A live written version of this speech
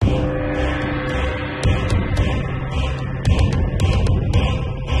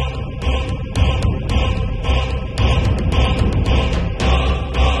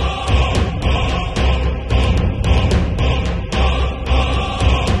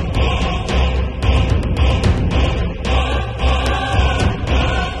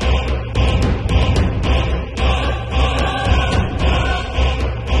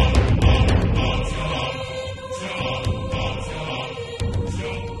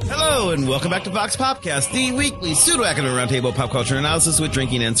Hello and welcome back to Vox Popcast, the weekly pseudo-academic roundtable pop culture analysis with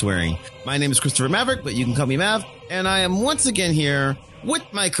drinking and swearing. My name is Christopher Maverick, but you can call me Mav, and I am once again here with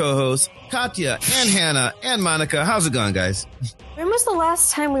my co-hosts, Katya and Hannah and Monica. How's it going, guys? When was the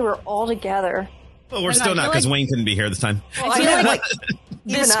last time we were all together? Well, we're still not, because Wayne couldn't be here this time. I feel like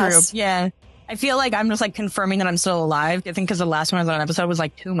this group, yeah. I feel like I'm just like confirming that I'm still alive. I think because the last one I was on an episode was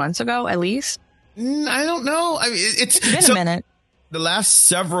like 2 months ago, at least. I don't know. I mean, it's been a minute. The last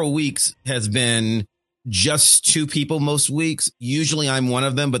several weeks has been just two people most weeks. Usually I'm one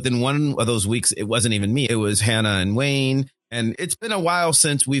of them, but then one of those weeks, it wasn't even me. It was Hannah and Wayne. And it's been a while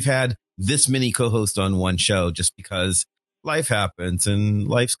since we've had this many co-hosts on one show, just because life happens and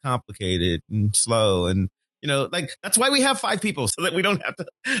life's complicated and slow. And, you know, like, that's why we have 5 people, so that we don't have to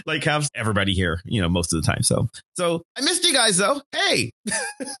like have everybody here, you know, most of the time. So I missed you guys, though. Hey.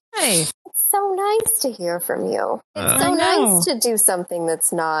 Hey. It's so nice to hear from you. It's so nice to do something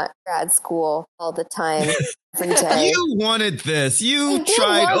that's not grad school all the time, every day. You wanted this. You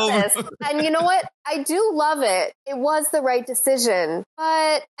tried over. This. And you know what? I do love it. It was the right decision.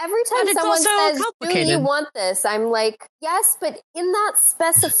 But every time someone says, do you want this? I'm like, yes, but in that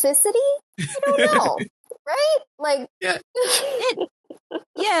specificity, I don't know. Right? Like, yeah.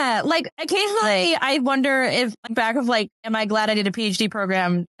 Yeah, like occasionally I wonder if back of like, am I glad I did a PhD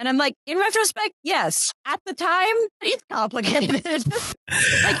program? And I'm like, in retrospect, yes. At the time, it's complicated.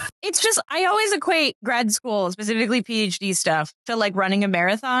 Like, it's just, I always equate grad school, specifically PhD stuff, to like running a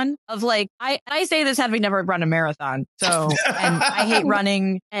marathon of like, I say this having never run a marathon. So, and I hate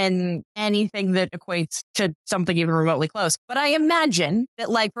running and anything that equates to something even remotely close. But I imagine that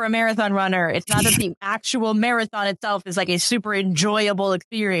like for a marathon runner, it's not that the actual marathon itself is like a super enjoyable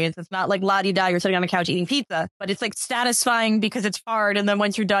experience. It's not like la-di-da, you're sitting on the couch eating pizza, but it's like satisfying because it's hard. And then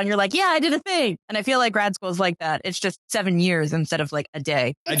once you're done, you're like, yeah, I did a thing. And I feel like grad school is like that. It's just 7 years instead of like a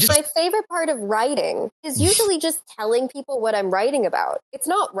day. My favorite part of writing is usually just telling people what I'm writing about. It's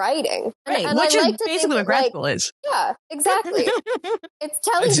not writing. Right. And which I is like to basically what grad school is. Yeah, exactly. It's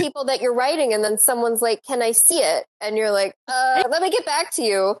telling people that you're writing, and then someone's like, can I see it? And you're like, let me get back to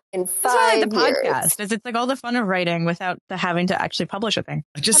you in 5 years. The podcast is it's like all the fun of writing without the having to actually publish a thing.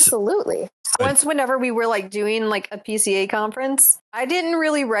 Absolutely. Once, whenever we were like doing like a PCA conference, I didn't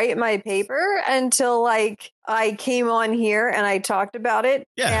really write my paper until like I came on here and I talked about it.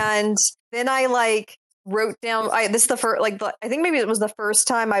 Yeah. And then I like wrote down, this is the first, like, I think maybe it was the first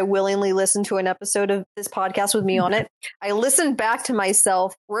time I willingly listened to an episode of this podcast with me on it. I listened back to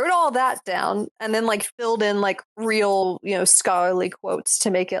myself, wrote all that down, and then like filled in like real, you know, scholarly quotes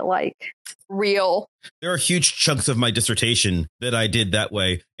to make it like real. There are huge chunks of my dissertation that I did that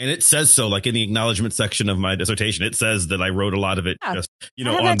way. And it says so, like in the acknowledgement section of my dissertation, it says that I wrote a lot of it just, you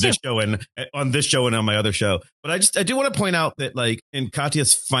know, on this show and on my other show. But I do want to point out that like in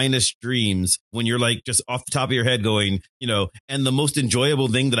Katya's finest dreams, when you're like just off the top of your head going, you know, and the most enjoyable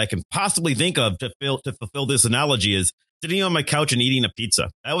thing that I can possibly think of to fulfill this analogy is sitting on my couch and eating a pizza.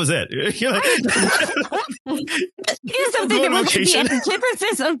 That was it. You're like, here's something about the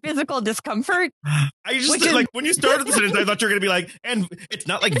antithesis of physical discomfort. I just like when you started the sentence, I thought you were going to be like, and it's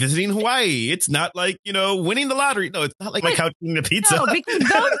not like visiting Hawaii. It's not like, you know, winning the lottery. No, it's not like my couch eating a pizza. No, because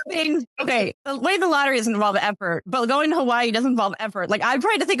those things, okay, the way the lottery doesn't involve effort, but going to Hawaii doesn't involve effort. Like I'm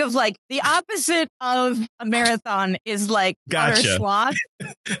trying to think of like the opposite of a marathon is like utter sloth.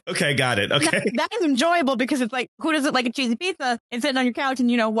 Okay, got it. Okay. That is enjoyable because it's like, who doesn't like a cheesy pizza and sitting on your couch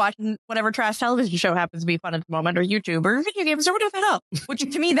and, you know, watching whatever trash television show happens to be fun at the moment, or YouTube or video games or whatever the hell. Which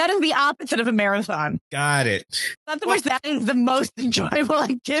to me, that is the opposite of a marathon. Got it. Not the worst, that is the most enjoyable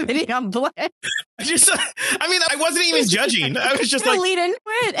activity on planet. I wasn't even judging. I was just like lead into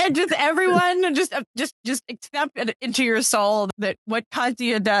it, and just everyone just accept it into your soul that what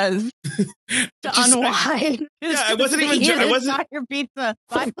Katya does to unwind. Yeah, I wasn't even. I wasn't your pizza.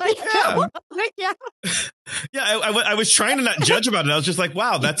 I was trying to not judge about it. I was just like,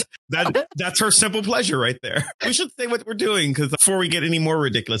 wow, that's her simple pleasure right there. We should say what we're doing, because before we get any more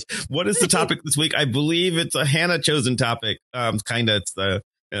ridiculous, what is the topic this week? I believe it's a Hannah chosen topic. It's the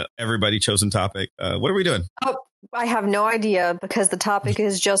everybody chosen topipic. What are we doing? Oh, I have no idea, because the topic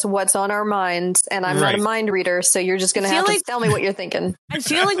is just what's on our minds, and I'm not a mind reader, so you're just going to have to tell me what you're thinking. I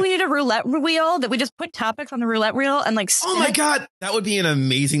feel like we need a roulette wheel that we just put topics on the roulette wheel and like spin. Oh my God, that would be an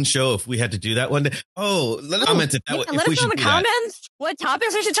amazing show if we had to do that one day. Oh, let us comment if let us know in the comments what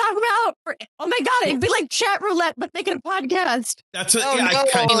topics we should talk about. Oh my God, it'd be like chat roulette, but making a podcast. That's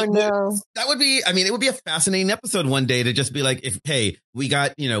what. No. That would be. I mean, it would be a fascinating episode one day to just be like, we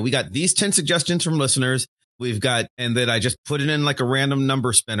got these 10 suggestions from listeners. and then I just put it in like a random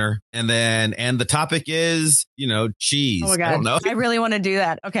number spinner, and the topic is, cheese. Oh my God. I don't know. I really want to do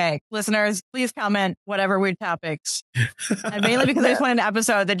that. Okay, listeners, please comment whatever weird topics. And mainly because I just want an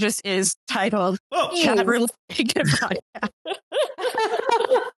episode that just is titled Chat Roulette Podcast.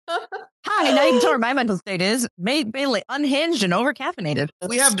 Hi, now you can tell where my mental state is mainly unhinged and overcaffeinated.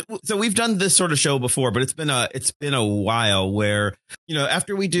 We've done this sort of show before, but it's been a while where,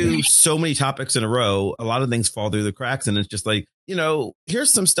 after we do so many topics in a row, a lot of things fall through the cracks, and it's just like,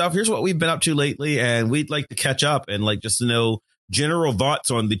 here's some stuff, here's what we've been up to lately, and we'd like to catch up and like just to know general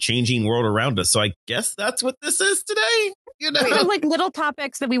thoughts on the changing world around us. So I guess that's what this is today. Like little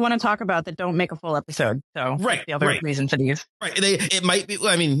topics that we want to talk about that don't make a full episode. So right, the other reason for these. Right. It might be,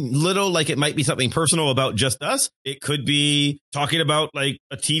 little, like it might be something personal about just us. It could be talking about like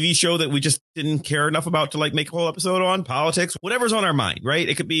a TV show that we just didn't care enough about to like make a whole episode on, politics, whatever's on our mind. Right.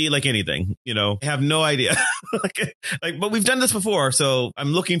 It could be like anything, I have no idea. But we've done this before. So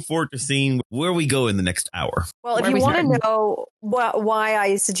I'm looking forward to seeing where we go in the next hour. Well, if you want to know why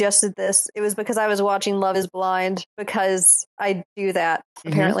I suggested this, it was because I was watching Love is Blind, because I do that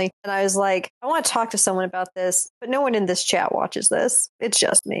apparently. Mm-hmm. And I was like, I want to talk to someone about this, but no one in this chat watches this. It's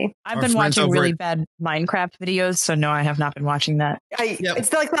just me. I've been watching really bad Minecraft videos, so no, I have not been watching that.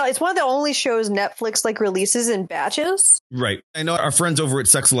 It's like, it's one of the only shows Netflix like releases in batches. Right. I know our friends over at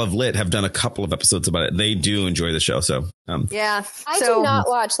Sex Love Lit have done a couple of episodes about it. They do enjoy the show. So yeah, I do not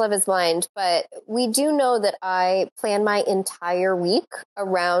watch Love is Blind, but we do know that I plan my entire week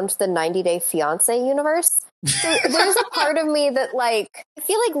around the 90 Day Fiance universe. So there's a part of me that I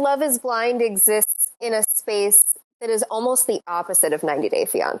feel like Love is Blind exists in a space that is almost the opposite of 90 Day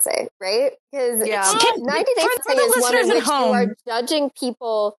Fiance, right? Because 90 Day Fiance is one in which you are judging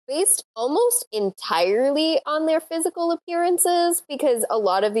people based almost entirely on their physical appearances, because a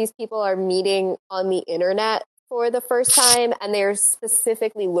lot of these people are meeting on the internet for the first time, and they're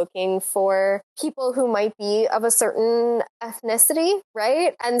specifically looking for people who might be of a certain ethnicity,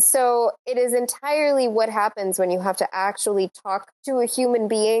 right? And so it is entirely what happens when you have to actually talk to a human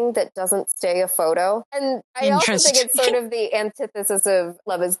being that doesn't stay a photo. And I also think it's sort of the antithesis of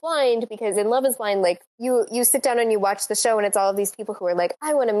Love is Blind, because in Love is Blind, you sit down and you watch the show and it's all of these people who are like,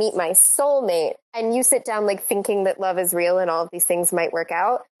 I want to meet my soulmate. And you sit down thinking that love is real and all of these things might work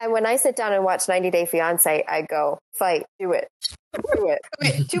out. And when I sit down and watch 90 Day Fiance, I go, fight, do it. Do it.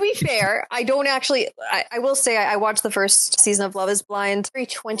 Okay, to be fair, I don't actually, I will say I watched the first season of Love is Blind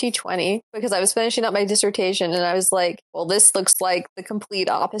 2020 because I was finishing up my dissertation and I was like, well, this looks like the complete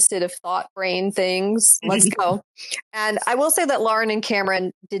opposite of thought brain things. Let's go. And I will say that Lauren and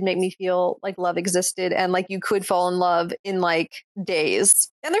Cameron did make me feel like love existed and you could fall in love in days.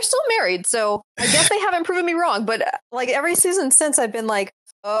 And they're still married. So I guess they haven't proven me wrong. But every season since, I've been like,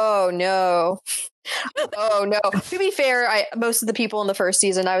 oh no. Oh no. To be fair, most of the people in the first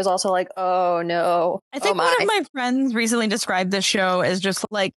season, I was also like, oh no. I think one of my friends recently described this show as just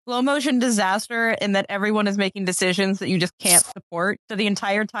slow motion disaster, in that everyone is making decisions that you just can't support. So the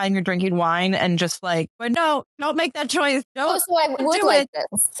entire time you're drinking wine and just but no, don't make that choice. Don't. So I would like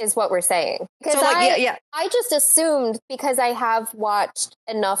this, is what we're saying. Because I just assumed, because I have watched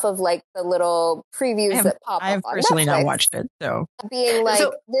enough of the little previews that pop up on Netflix. I've personally not watched it, so being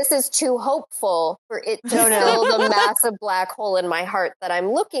this is too hopeful for it to fill the massive black hole in my heart that I'm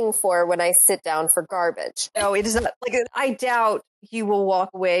looking for when I sit down for garbage. No, it is not. I doubt you will walk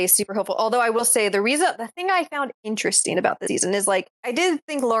away super hopeful. Although I will say the thing I found interesting about this season is I did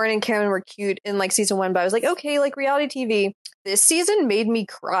think Lauren and Cameron were cute in season 1, but I was like, okay, reality TV. This season made me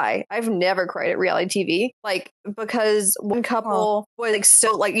cry. I've never cried at reality TV, because one couple was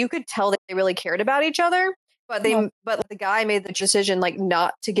so you could tell that they really cared about each other. But the guy made the decision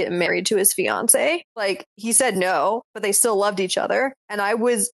not to get married to his fiance. He said no, but they still loved each other. And I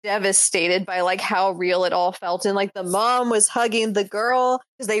was devastated by how real it all felt. And the mom was hugging the girl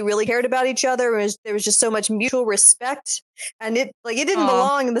because they really cared about each other. There was just so much mutual respect. And it didn't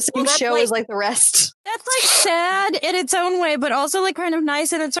belong in the same show as the rest. That's sad in its own way, but also kind of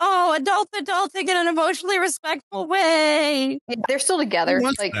nice in its adulting in an emotionally respectful way. They're still together.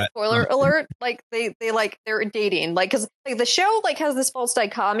 Spoiler alert. They're dating. Because the show has this false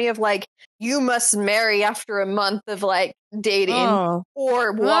dichotomy of you must marry after a month of dating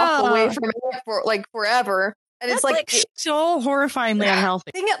or walk away from it for forever. And it's so horrifyingly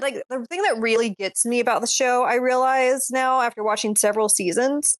unhealthy. The thing that really gets me about the show, I realize now after watching several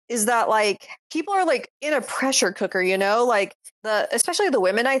seasons, is that people are like in a pressure cooker, you know, like especially the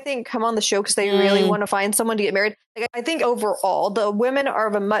women, I think, come on the show because they really want to find someone to get married. Like, I think overall the women are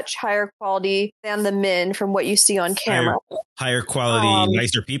of a much higher quality than the men from what you see on camera. Higher quality,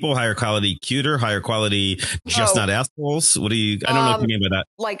 nicer people, higher quality, cuter, higher quality, just not assholes. What do you? I don't know what you mean by that.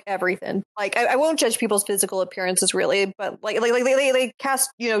 Like everything. Like I won't judge people's physical appearances really, but like they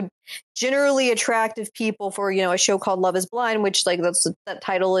cast, you know, generally attractive people for, you know, a show called Love Is Blind, which like that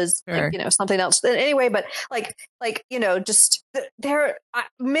title is like, you know, something else anyway. But like you know, just they're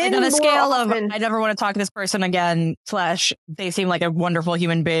men on a scale often, of I never want to talk to this person again / they seem like a wonderful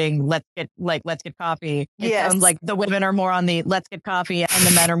human being. Let's get coffee. It sounds like the women are more on the let's get coffee and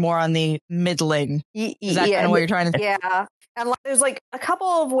the men are more on the middling. Is that kind of what you're trying to say? Yeah. And like, there's like a couple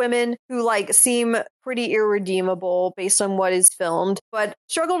of women who like seem pretty irredeemable based on what is filmed, but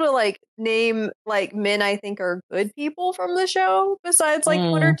struggle to like name like men I think are good people from the show besides like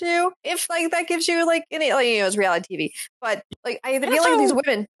one or two. If like that gives you like any, like, you know, it's reality TV, but like I feel like these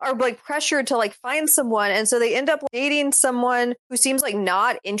women are like pressured to like find someone, and so they end up dating someone who seems like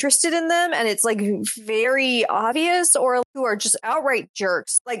not interested in them, and it's like very obvious, or who are just outright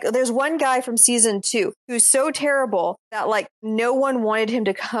jerks. Like there's one guy from season 2 who's so terrible that like no one wanted him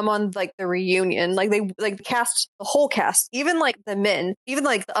to come on like the reunion. Like they like the whole cast, even like the men, even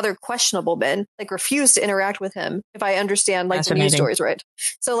like the other questionable men, like refused to interact with him, if I understand like the news stories right.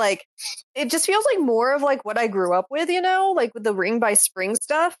 So like it just feels like more of like what I grew up with, you know, like with the Ring by Spring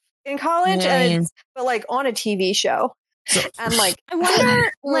stuff in college, and but like on a TV show. And like I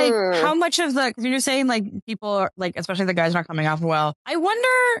wonder like how much of the, because you're saying like people are like, especially the guys not coming off well, I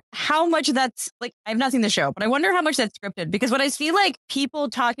wonder how much that's like, I've not seen the show, but I wonder how much that's scripted, because when I see like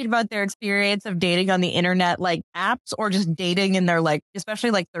people talking about their experience of dating on the internet, like apps, or just dating in their like especially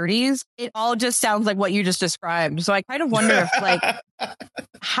like 30s, it all just sounds like what you just described. So I kind of wonder if like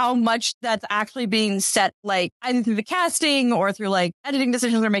how much that's actually being set, like either through the casting or through like editing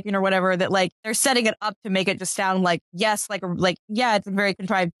decisions they're making or whatever, that like they're setting it up to make it just sound like, yes, like yeah, it's a very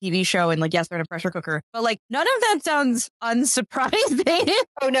contrived TV show, and like yes, they're in a pressure cooker, but like none of that sounds unsurprising.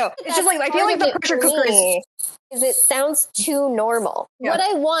 Oh no, it's just like I feel like the pressure cooker is it sounds too normal. Yeah. What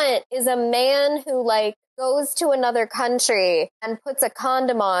I want is a man who like goes to another country and puts a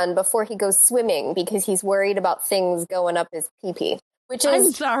condom on before he goes swimming because he's worried about things going up his pee-pee. Which is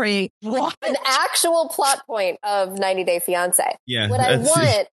I'm sorry, what? An actual plot point of 90 Day Fiancé. Yeah, what I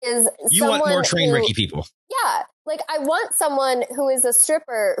want is you want more train wrecky people. Yeah, like I want someone who is a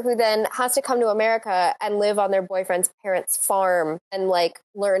stripper who then has to come to America and live on their boyfriend's parents' farm and like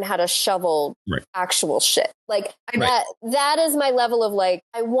learn how to shovel actual shit. Like that is my level of like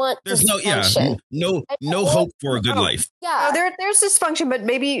I want. There's no hope for a good life. Yeah, there's dysfunction, but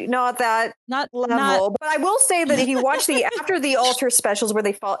maybe not that level. But I will say that if you watch the after the altar specials where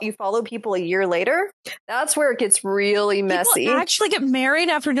you follow people a year later, that's where it gets really messy. People actually get married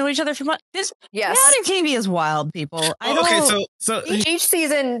after knowing each other for months. This reality TV is wild, people. So each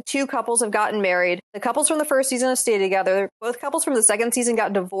season, 2 couples have gotten married. The couples from the first season have stayed together. Both couples from the second season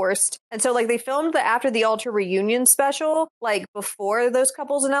got divorced, and so like they filmed the after the altar reunion special like before those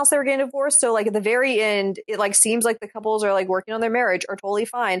couples announced they were getting divorced. So like at the very end, it like seems like the couples are like working on their marriage are totally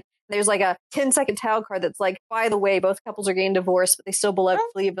fine. There's like a 10-second title card that's like, by the way, both couples are getting divorced, but they still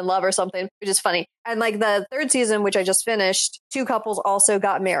believe in love or something, which is funny. And like the third season, which I just finished, 2 couples also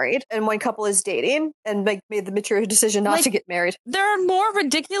got married, and 1 couple is dating and like made the mature decision not to get married. There are more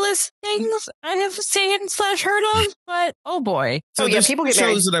ridiculous things I have seen / heard of, but oh boy. So there's people get shows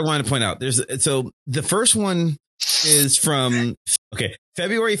married that I want to point out. So the first one is from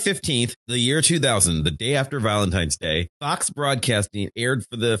February 15th, the year 2000, the day after Valentine's Day. Fox Broadcasting aired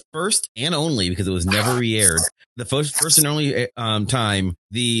for the first and only, because it was never re-aired, the first and only time,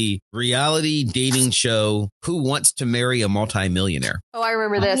 the reality dating show Who Wants to Marry a Multi-Millionaire. Oh, I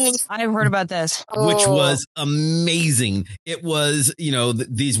remember this. I've heard about this. Which was amazing. It was, you know,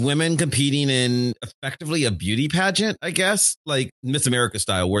 these women competing in effectively a beauty pageant, I guess, like Miss America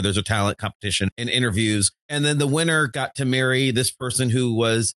style, where there's a talent competition and interviews. And then the winner got to marry this person who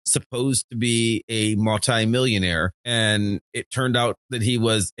was supposed to be a multi-millionaire. And it turned out that he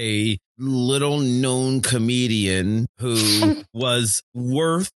was a little known comedian who was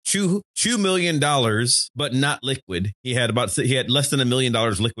worth $2 million, but not liquid. He had less than $1 million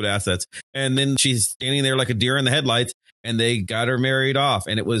liquid assets. And then she's standing there like a deer in the headlights, and they got her married off.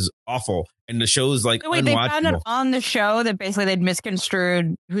 And it was awful. And the show's like wait, they found it on the show that basically they'd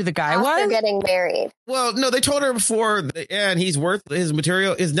misconstrued who the guy was? Getting married. Well, no, they told her before, and he's worth his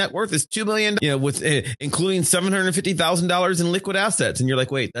net worth is $2 million, with including $750,000 in liquid assets. And you're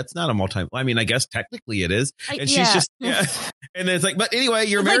like, wait, that's not a multi. I mean, I guess technically it is. And she's just, And then it's like, but anyway,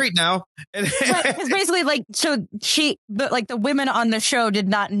 you're married now. Because basically, like, so the women on the show did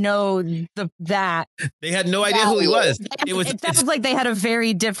not know that. They had no idea who he was. It sounds like they had a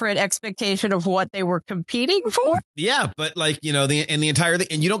very different expectation of what they were competing for. Yeah, but like, the entire thing,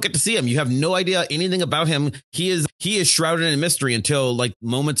 and you don't get to see him. You have no idea anything about him. He is shrouded in mystery until like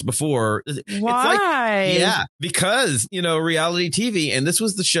moments before. Why? Because, reality TV. And this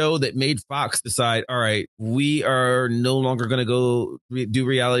was the show that made Fox decide, all right, we are no longer going to go do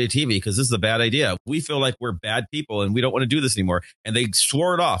reality TV because this is a bad idea. We feel like we're bad people and we don't want to do this anymore. And they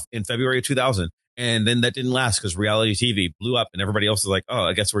swore it off in February of 2000. And then that didn't last because reality TV blew up and everybody else was like, oh,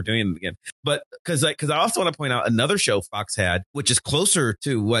 I guess we're doing it again. But because I also want to point out another show Fox had, which is closer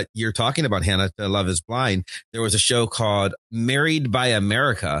to what you're talking about, Hannah, to Love is Blind. There was a show called Married by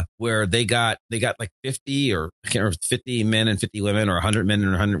America where they got like 50 or I can't remember, 50 men and 50 women or 100 men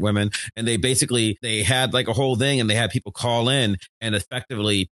and 100 women. And they had like a whole thing and they had people call in and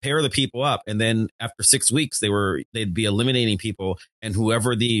effectively pair the people up. And then after 6 weeks, they'd be eliminating people, and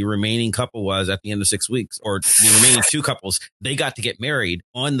whoever the remaining couple was at the end of 6 weeks, or the remaining two couples, they got to get married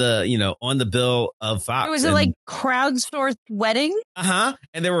on the bill of Fox. Was it like crowdsourced wedding? And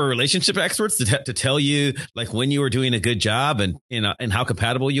there were relationship experts to tell you like when you were doing a good job and and how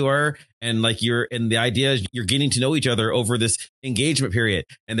compatible you are. And like the idea is you're getting to know each other over this engagement period.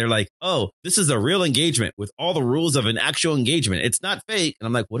 And they're like, oh, this is a real engagement with all the rules of an actual engagement. It's not fake. And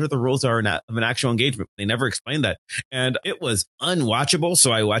I'm like, what are the rules of an actual engagement? They never explained that. And it was unwatchable.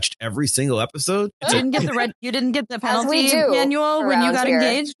 So I watched every single episode. You didn't get the penalty manual when you got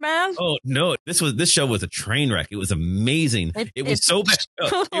engaged, man? Oh no, this show was a train wreck. It was amazing. It was so bad.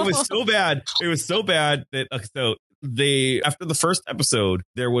 It was so bad. It was so bad that after the first episode,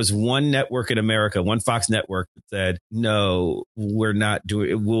 there was one network in America, one Fox network that said, no, we're not doing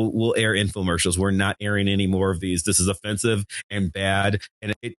it. We'll air infomercials. We're not airing any more of these. This is offensive and bad.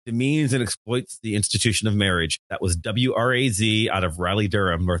 And it demeans and exploits the institution of marriage. That was WRAZ out of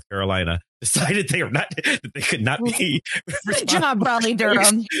Raleigh-Durham, North Carolina. Decided they could not be. Good job, Raleigh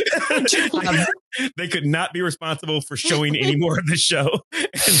Durham. They could not be responsible for showing any more of the show.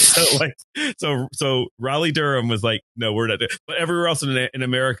 And so Raleigh Durham was like, no, we're not doing it. But everywhere else in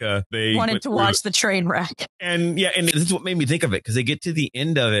America, they wanted to watch the train wreck. And this is what made me think of it, because they get to the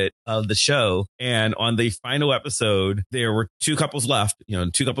end of the show, and on the final episode, there were two couples left,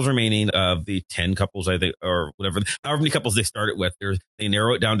 2 couples remaining of the 10 couples, I think, or whatever, however many couples they started with. They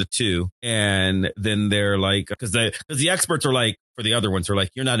narrow it down to 2. And then they're like, because the experts are like, for the other ones are like,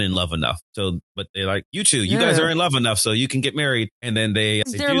 you're not in love enough. So, but they like, you two, you guys are in love enough, so you can get married. And then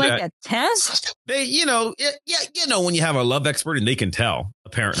is there like a test? They, when you have a love expert and they can tell,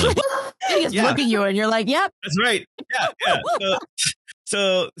 apparently. They just look at you and you're like, yep. That's right. Yeah.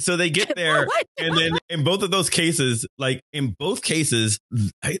 So they get there, and then in both of those cases, I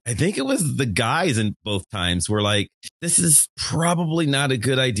think it was the guys in both times were like, this is probably not a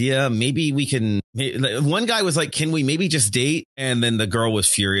good idea. Maybe we can. One guy was like, can we maybe just date? And then the girl was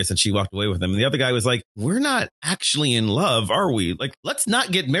furious and she walked away with him. And the other guy was like, we're not actually in love, are we? Like, let's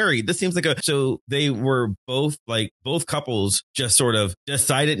not get married. This seems like so they were both couples just sort of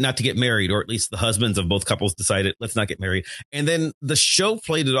decided not to get married, or at least the husbands of both couples decided, let's not get married. And then the show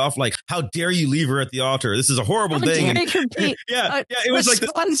played it off like, how dare you leave her at the altar? This is a horrible thing. It was like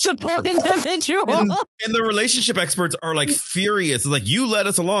this unsupported individual. And the relationship experts are like furious. It's like, you led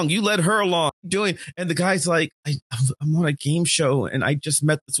us along, you led her along, and the guy's like, I'm on a game show and I just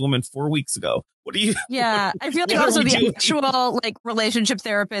met this woman 4 weeks ago. What do you? Yeah, I feel like also the actual relationship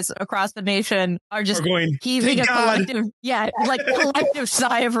therapists across the nation are just heaving a collective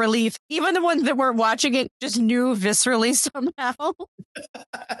sigh of relief. Even the ones that weren't watching it just knew viscerally somehow.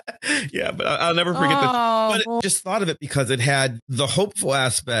 Yeah, but I'll never forget that. But I just thought of it because it had the hopeful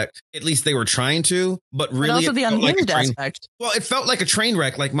aspect. At least they were trying to, but really, also the unhinged aspect. Well, it felt like a train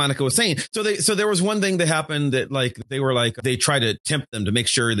wreck, like Monica was saying. So there was one thing that happened that they tried to tempt them to make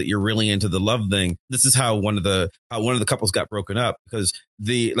sure that you're really into the love thing. This is how one of the couples got broken up, because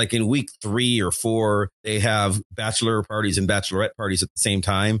in week 3 or 4, they have bachelor parties and bachelorette parties at the same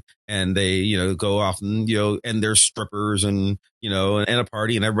time. And they, go off and, and there's strippers and and a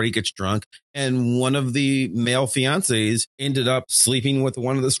party and everybody gets drunk. And one of the male fiancés ended up sleeping with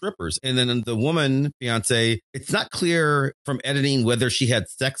one of the strippers. And then the woman fiancé, it's not clear from editing whether she had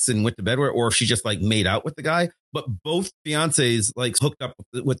sex and went to bed with or if she just like made out with the guy. But both fiancés like hooked up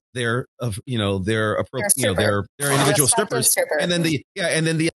with their individual strippers. And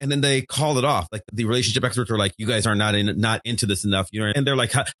then they called it off. Like the relationship experts were like, you guys are not into this enough. And they're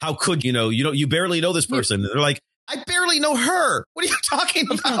like, how could you barely know this person. They're like, I barely know her. What are you talking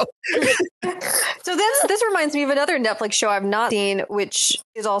about? So this reminds me of another Netflix show I've not seen, which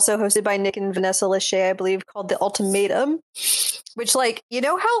is also hosted by Nick and Vanessa Lachey, I believe, called The Ultimatum. Which, like,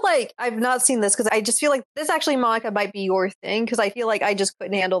 how, like, I've not seen this because I just feel like this actually, Monica, might be your thing because I feel like I just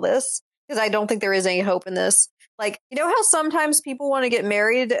couldn't handle this because I don't think there is any hope in this. Like, how sometimes people want to get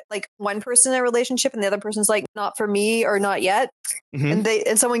married, like one person in a relationship and the other person's like, not for me or not yet. Mm-hmm.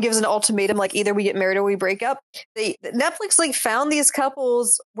 And someone gives an ultimatum, like either we get married or we break up. Netflix like found these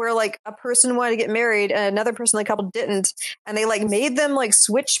couples where like a person wanted to get married and another person, the couple didn't. And they like made them like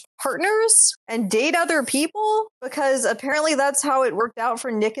switch partners and date other people because apparently that's how it worked out for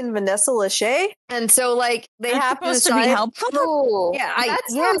Nick and Vanessa Lachey. And so like they have to be helpful. Ooh, that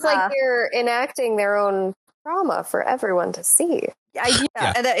sounds like they're enacting their own trauma for everyone to see.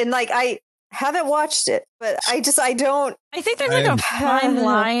 And like I haven't watched it, but I don't. I think there's like a fine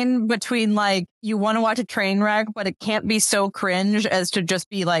line between like you want to watch a train wreck, but it can't be so cringe as to just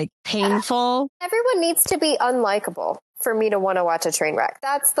be like painful. Everyone needs to be unlikable for me to want to watch a train wreck.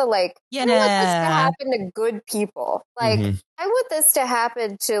 That's the like. I want this to happen to good people. Like I want this to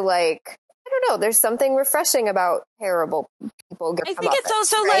happen to like. I don't know. There's something refreshing about terrible people. I think it's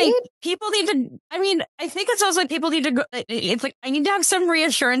also like people need to. I mean, I think it's also like people need to go. It's like I need to have some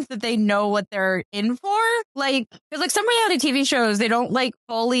reassurance that they know what they're in for. Like, because like some reality TV shows, they don't like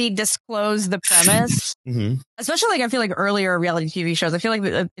fully disclose the premise. Especially like I feel like earlier reality TV shows. I feel like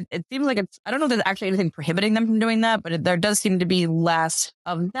it seems like it's. I don't know if there's actually anything prohibiting them from doing that, but there does seem to be less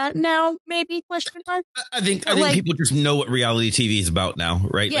of that now. Maybe question mark. I think people just know what reality TV is about now,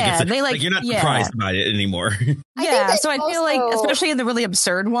 right? Yeah, like you're not surprised by it anymore. Yeah, so I feel like, especially in the really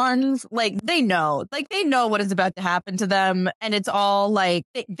absurd ones, like they know what is about to happen to them, and it's all like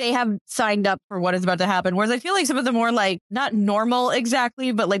they have signed up for what is about to happen. Whereas I feel like some of the more like not normal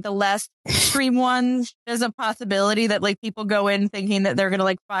exactly, but like the less extreme ones, there's a possibility that like people go in thinking that they're gonna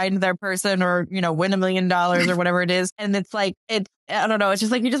like find their person or win $1 million or whatever it is, and it's like I don't know. It's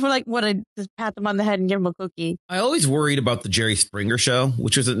just like you just want to just pat them on the head and give them a cookie. I always worried about the Jerry Springer show,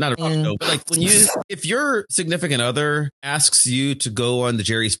 which was not a show, but like if your significant other asks you to go on the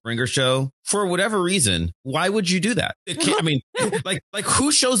Jerry Springer show for whatever reason, why would you do that? I mean, like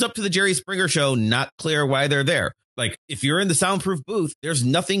who shows up to the Jerry Springer show? Not clear why they're there. Like if you're in the soundproof booth, there's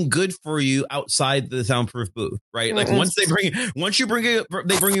nothing good for you outside the soundproof booth, right? Like once they bring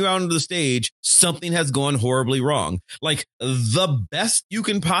you out onto the stage, something has gone horribly wrong. Like the best you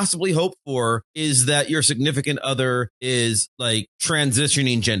can possibly hope for is that your significant other is like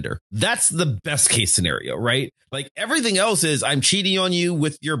transitioning gender. That's the best case scenario, right? Like everything else is I'm cheating on you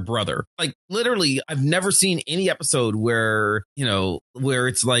with your brother. Like literally, I've never seen any episode where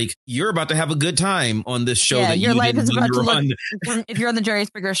it's like you're about to have a good time on this show that your life is about to look. If you're on the Jerry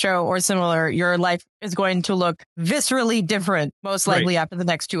Springer show or similar, your life is going to look viscerally different, most likely after the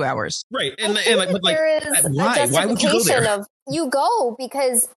next 2 hours. Right, there is why? Why would you go there? You go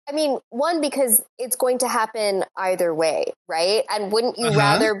because, because it's going to happen either way, right? And wouldn't you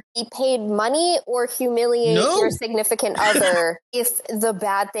rather be paid money or humiliate your significant other if the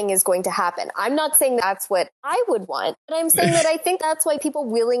bad thing is going to happen? I'm not saying that's what I would want, but I'm saying that I think that's why people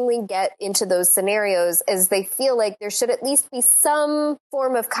willingly get into those scenarios, as they feel like there should at least be some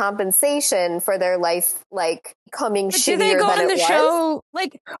form of compensation for their life, like becoming shittier than it was. Do they go on the show?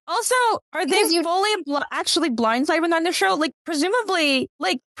 Like, also, are they fully actually blindsided when on the show? Like, presumably,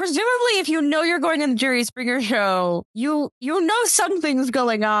 if you know you're going on the Jerry Springer show, you know something's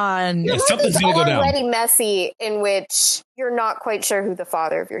going on. Yeah, something's going to go down. Already messy, in which you're not quite sure who the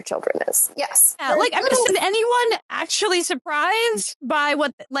father of your children is. Yes. Yeah, is anyone actually surprised by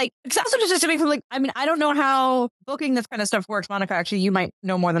what, because also just to from I don't know how booking this kind of stuff works. Monica, actually, you might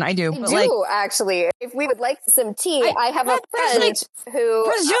know more than I do. Actually. If we would like some tea, I have a friend who...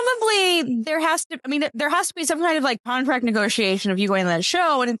 Presumably, there has to be some kind of contract negotiation of you going on that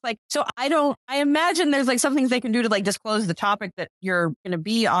show. And it's so I imagine there's some things they can do to disclose the topic that you're going to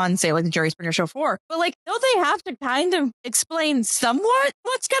be on, say, the Jerry Springer show for. But don't they have to kind of explain somewhat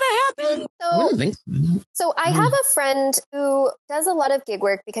what's going to happen? So I have a friend who does a lot of gig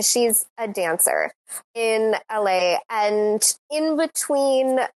work because she's a dancer. in LA. And in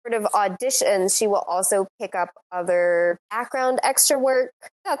between sort of auditions, she will also pick up other background extra work,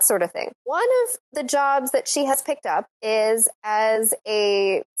 that sort of thing. One of the jobs that she has picked up is as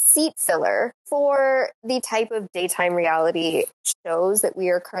a seat filler for the type of daytime reality shows that we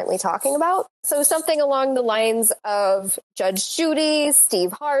are currently talking about. So something along the lines of Judge Judy,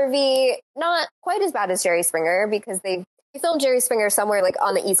 Steve Harvey, not quite as bad as Jerry Springer, because they filmed Jerry Springer somewhere like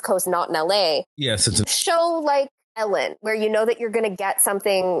on the East Coast, not in LA. Yes, it's a show like Ellen, where you know that you're going to get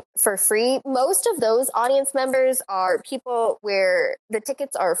something for free. Most of those audience members are people where the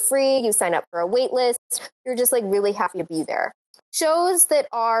tickets are free. You sign up for a wait list. You're just like really happy to be there. Shows that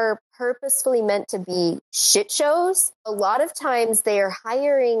are purposefully meant to be shit shows, a lot of times they are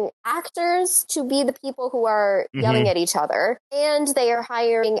hiring actors to be the people who are yelling at each other, and they are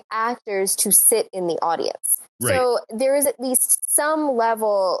hiring actors to sit in the audience. Right. So there is at least some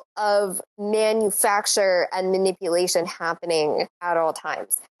level of manufacture and manipulation happening at all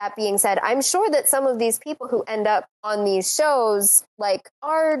times. That being said, I'm sure that some of these people who end up on these shows like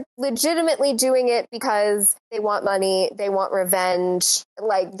are legitimately doing it because they want money, they want revenge,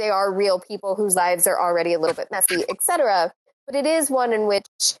 like they are real people whose lives are already a little bit messy, etc. But it is one in which,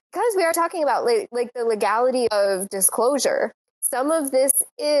 because we are talking about like the legality of disclosure, some of this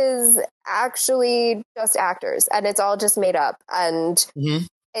is actually just actors and it's all just made up. And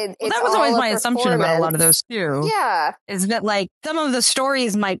that was always my assumption about a lot of those too. Yeah. Is that like some of the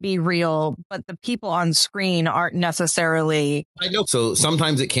stories might be real, but the people on screen aren't necessarily. I know. So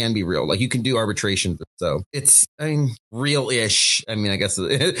sometimes it can be real. Like you can do arbitration. So it's, real-ish. I mean, I guess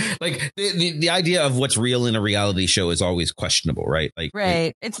like the idea of what's real in a reality show is always questionable, right? Like,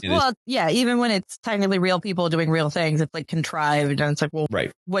 right. Yeah. Even when it's technically real people doing real things, it's like contrived. And it's like, well,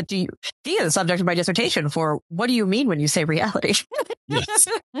 right. What do you see as the subject of my dissertation for? What do you mean when you say reality? Yes.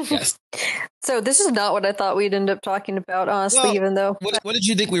 Yes. So this is not what I thought we'd end up talking about, honestly, even though. What did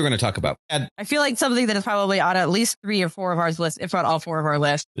you think we were going to talk about? I feel like something that is probably on at least 3 or 4 of our lists, if not all 4 of our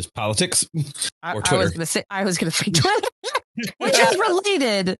lists. Is politics or Twitter? I was going to say Twitter. Which is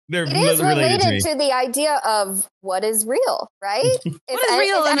related. It is related to the idea of what is real, right? What is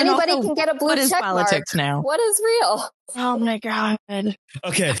real? If anybody can get a blue check mark, politics now? What is real? Oh my god.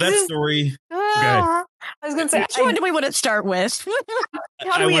 Okay, that story. I was going to say, which one do we want to start with?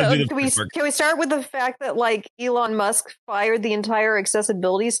 Can we start with the fact that like Elon Musk fired the entire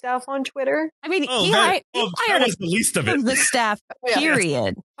accessibility staff on Twitter? I mean, that was the least of it. The staff,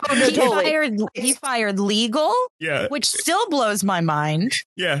 period. Oh, no, totally. He fired legal, which still blows my mind.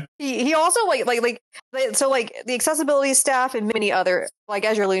 Yeah. He also so the accessibility staff and many other, like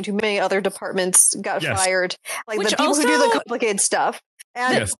as you're alluding to, many other departments got fired. Like which the people who do the complicated stuff.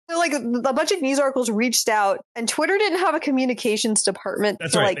 And so like a bunch of news articles reached out and Twitter didn't have a communications department.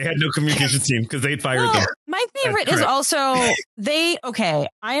 That's right. They had no communications team because they'd fired them. My favorite is also I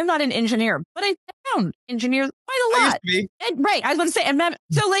am not an engineer, but I found engineers quite a lot. Right. I was going to say,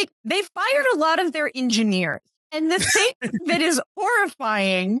 so like they fired a lot of their engineers. And the thing that is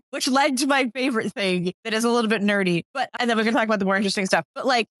horrifying, which led to my favorite thing that is a little bit nerdy, and then we can talk about the more interesting stuff. But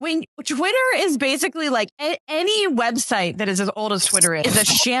like when Twitter is basically like any website that is as old as Twitter is a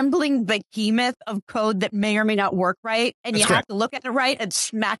shambling behemoth of code that may or may not work right. And you have to look at it right and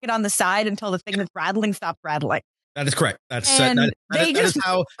smack it on the side until the thing that's rattling stops rattling. That is correct. That is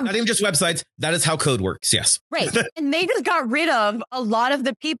how, not even just websites, that is how code works. Yes. Right. And they just got rid of a lot of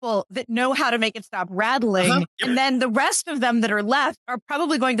the people that know how to make it stop rattling. And then the rest of them that are left are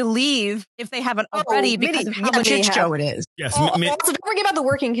probably going to leave if they haven't already because of how much shit show it is. Yes. Also, don't forget about the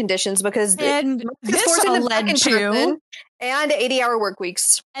working conditions because this all led to and 80-hour work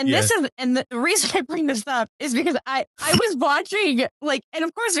weeks. And the reason I bring this up is because I was watching and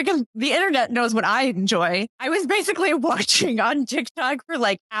of course because the internet knows what I enjoy. I was basically watching on TikTok for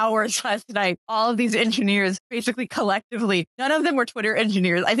like hours last night. All of these engineers basically collectively, none of them were Twitter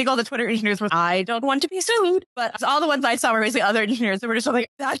engineers. I think all the Twitter engineers were, I don't want to be sued, but all the ones I saw were basically other engineers that were just like,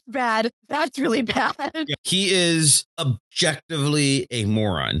 that's bad. That's really bad. Yeah, he is objectively a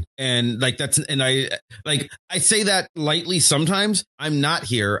moron. And I say that lightly sometimes. I'm not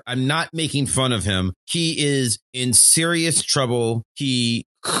here. I'm not making fun of him. He is in serious trouble. He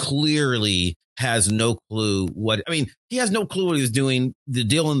clearly has no clue he has no clue what he was doing. The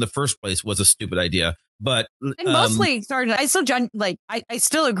deal in the first place was a stupid idea. But mostly started. I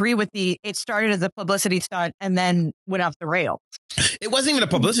still agree with it started as a publicity stunt and then went off the rails. It wasn't even a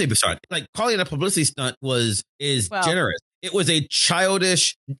publicity stunt. Like calling it a publicity stunt is generous. It was a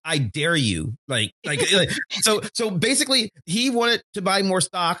childish, I dare you. So basically he wanted to buy more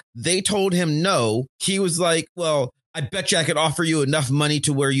stock. They told him no. He was like, well, I bet you I could offer you enough money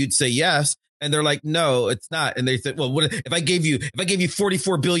to where you'd say yes. And they're like, no, it's not. And they said, well, what if I gave you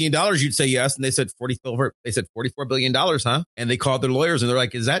 $44 billion, you'd say yes. And they said $44 billion, huh? And they called their lawyers and they're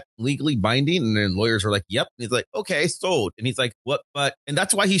like, is that legally binding? And then lawyers are like, yep. And he's like, okay, sold. And he's like, what? But, and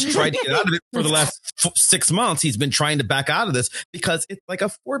that's why he's tried to get out of it for the last 6 months. He's been trying to back out of this because it's like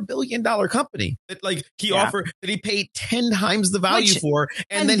a $4 billion company that like he offered that he paid 10 times the value for.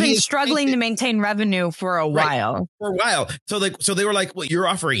 And then he's struggling to maintain revenue for a while. So they were like, well, you're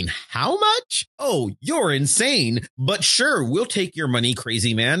offering how much? Oh, you're insane. But sure, we'll take your money,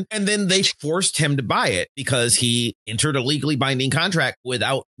 crazy man. And then they forced him to buy it because he entered a legally binding contract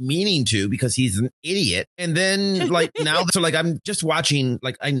without meaning to, because he's an idiot. And then like now, so like I'm just watching,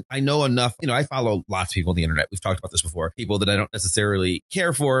 like I know enough, I follow lots of people on the internet. We've talked about this before, people that I don't necessarily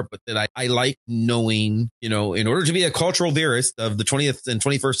care for, but that I like knowing, in order to be a cultural theorist of the 20th and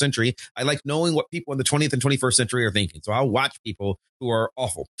 21st century, I like knowing what people in the 20th and 21st century are thinking. So I'll watch people who are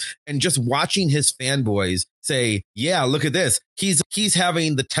awful, and just watching his fanboys say, yeah, look at this. He's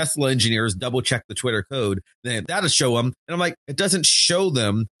having the Tesla engineers double check the Twitter code. Then that'll show him. And I'm like, it doesn't show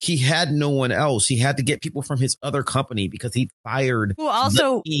them. He had no one else. He had to get people from his other company because he fired. Who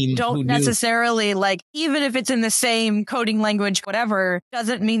also don't necessarily like, even if it's in the same coding language, whatever,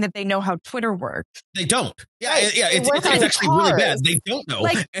 doesn't mean that they know how Twitter works. They don't. Yeah. It's actually really bad. They don't know.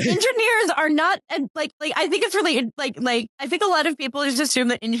 Like engineers are not like, I think it's really like, I think a lot of people just assume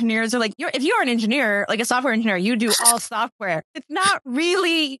that engineers are like, if you're an engineer, like a software engineer, you do all software. It's not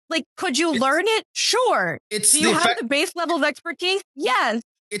really like, could you learn it? Sure. Do you have the base level of expertise? Yes.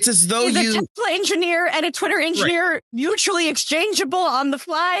 It's as though a Tesla engineer and a Twitter engineer mutually exchangeable on the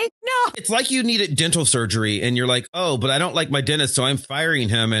fly. No, it's like you needed dental surgery and you're like, oh, but I don't like my dentist, so I'm firing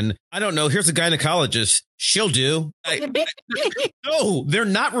him. And I don't know. Here's a gynecologist. She'll do. No, they're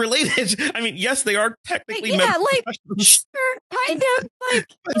not related. I mean, yes, they are technically. Yeah, like sure, kind of like.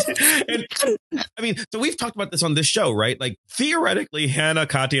 I mean, so we've talked about this on this show, right? Like theoretically, Hannah,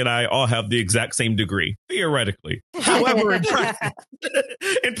 Katya, and I all have the exact same degree. Theoretically, however,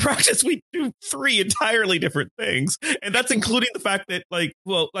 in practice, we do 3 entirely different things, and that's including the fact that,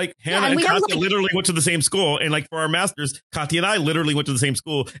 Hannah and Katya literally went to the same school, and like for our masters, Katya and I literally went to the same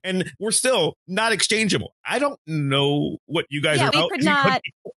school, and we're still not exchangeable. I don't know what you guys are about. We could not.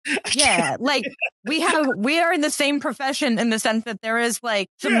 Yeah, like we are in the same profession in the sense that there is like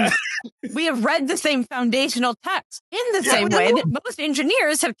some. We have read the same foundational text in the same way that most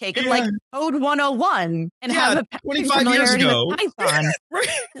engineers have taken like Code 101 and have a 25 years ago. With Python.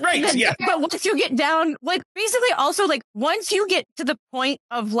 Right. Then, but once you get down, like basically also like once you get to the point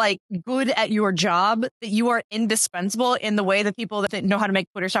of like good at your job that you are indispensable in the way that people that know how to make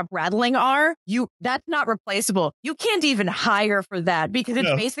Twitter stop rattling are, that's not replaceable. You can't even hire for that because it's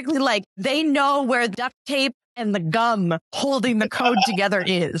basically like they know where duct tape and the gum holding the code together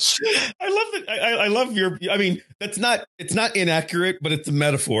is. I love it. I love your. I mean, it's not inaccurate, but it's a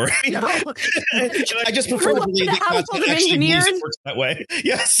metaphor. I just prefer to believe that actually works that way.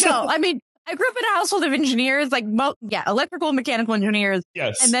 Yes. No, I mean, I grew up in a household of engineers, like, electrical and mechanical engineers.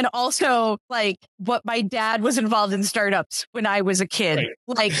 Yes. And then also, like, what my dad was involved in startups when I was a kid. Right.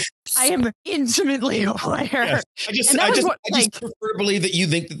 Like, I am intimately aware. Yes. I just prefer to believe that you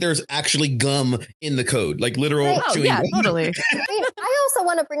think that there's actually gum in the code, like literal chewing gum. Totally. I also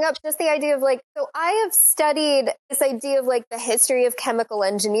want to bring up just the idea of like, so I have studied this idea of like the history of chemical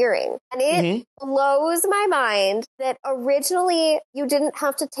engineering, and it blows my mind that originally you didn't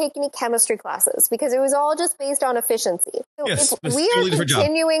have to take any chemistry classes because it was all just based on efficiency. So if we are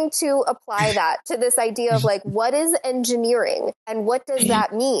continuing to apply that to this idea of like, what is engineering and what does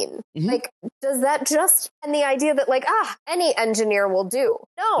that mean? Like, does that just, and the idea that like, any engineer will do?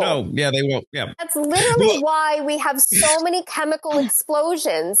 No, they won't. Yeah. That's literally why we have so many chemical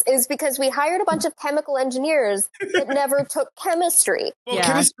explosions, is because we hired a bunch of chemical engineers that never took chemistry. Well,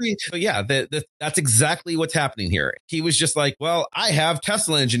 chemistry. That's exactly what's happening here. He was just like, well, I have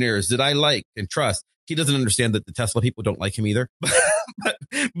Tesla engineers that I like and trust. He doesn't understand that the Tesla people don't like him either.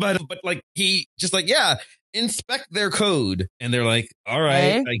 but like he just like, inspect their code, and they're like, all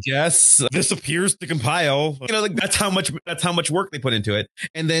right, I guess this appears to compile. Like that's how much work they put into it.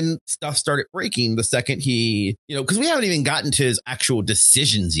 And then stuff started breaking the second he, because we haven't even gotten to his actual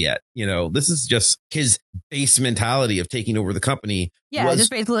decisions yet. This is just his base mentality of taking over the company. Yeah,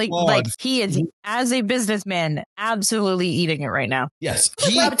 just basically like he is, as a businessman, absolutely eating it right now. Yes.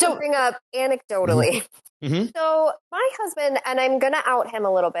 To bring up anecdotally. So my husband, and I'm going to out him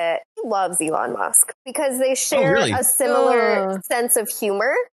a little bit, he loves Elon Musk because they share a similar sense of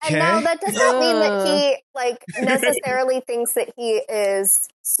humor. And now that does not mean that he like necessarily thinks that he is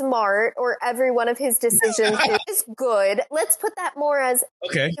smart or every one of his decisions is good. Let's put that more as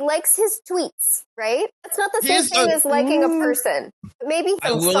he likes his tweets, right? That's not the same thing as liking a person. Maybe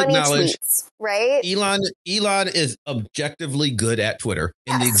some funny tweets, right? Elon is objectively good at Twitter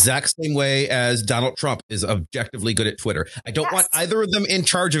in the exact same way as Donald Trump is objectively good at Twitter. I don't want either of them in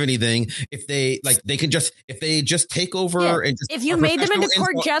charge of anything. If they just take over and just if you made them into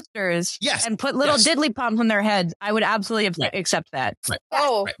court jesters and put little diddly pumps on their heads, I would absolutely accept that. Right.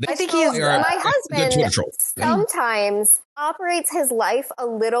 Oh, I think he is. My husband sometimes operates his life a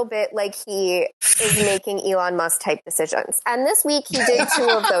little bit like he is making Elon Musk type decisions. And this week he did two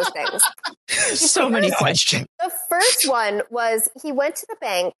of those things. So many questions. The first one was he went to the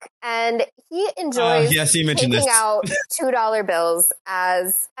bank and he enjoys taking out $2 bills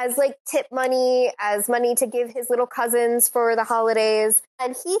as like tip money, as money to give his little cousins for the holidays.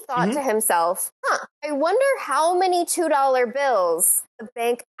 And he thought to himself, I wonder how many $2 bills the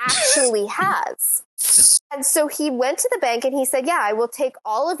bank actually has. And so he went to the bank and he said, yeah, I will take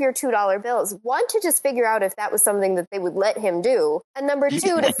all of your $2 bills. One, to just figure out if that was something that they would let him do. And number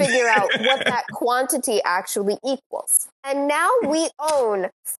two, to figure out what that quantity actually equals. And now we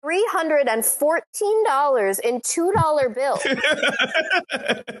own $314 in $2 bills.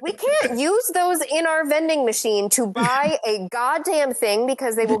 We can't use those in our vending machine to buy a goddamn thing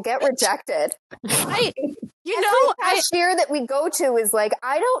because they will get rejected. Every cashier that we go to is like,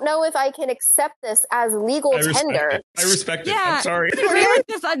 I don't know if I can accept this as legal tender. I respect it. I'm sorry. I agree with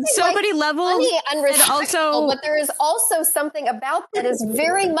this on so many levels. Funny and respectful, but there is also something about that is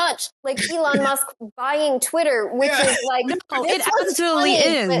very much like Elon Musk buying Twitter, which is like, it absolutely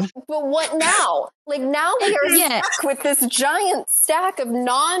is. But what now? Like now we are stuck with this giant stack of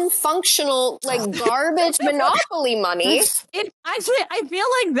non-functional, like garbage monopoly money. I feel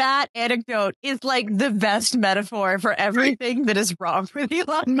like that anecdote is like the best metaphor for everything that is wrong with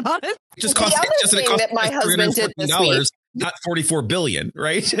Elon Musk. Just cost that my husband did this week. Not 44 billion,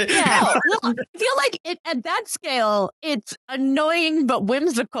 right? Yeah. Well, I feel like at that scale, it's annoying but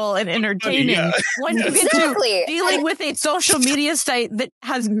whimsical and entertaining when you get to dealing with a social media site that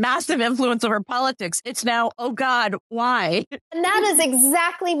has massive influence over politics. It's now, oh God, why? And that is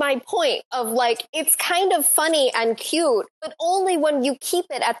exactly my point of like, it's kind of funny and cute, but only when you keep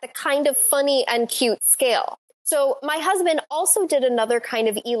it at the kind of funny and cute scale. So my husband also did another kind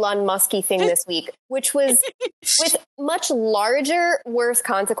of Elon Musky thing this week, which was with much larger, worse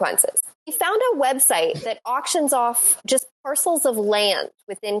consequences. He found a website that auctions off just parcels of land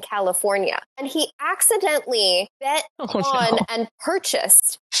within California. And he accidentally bet on and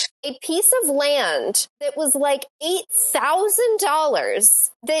purchased a piece of land that was like $8,000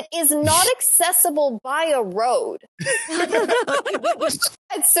 that is not accessible by a road.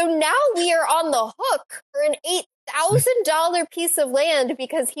 And so now we are on the hook for an $8,000 piece of land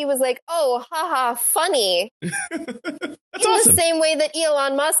because he was like, oh, haha, funny. The same way that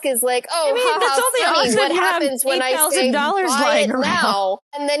Elon Musk is like, oh, haha, funny. What happens when I say buy it now?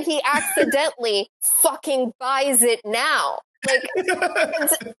 And then he accidentally fucking buys it now. Like,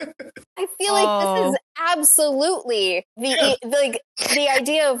 I feel like this is absolutely the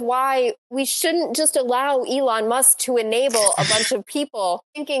idea of why we shouldn't just allow Elon Musk to enable a bunch of people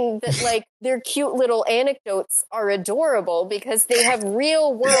thinking that like their cute little anecdotes are adorable because they have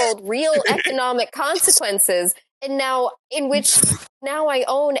real world, real economic consequences. And now I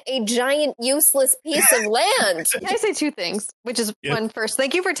own a giant useless piece of land. Can I say two things? Which is one first.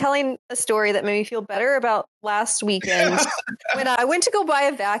 Thank you for telling a story that made me feel better about last weekend when I went to go buy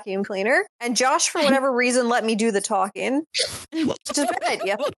a vacuum cleaner and Josh, for whatever reason, let me do the talking. Which is a bad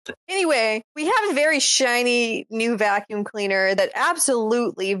idea. Anyway, we have a very shiny new vacuum cleaner that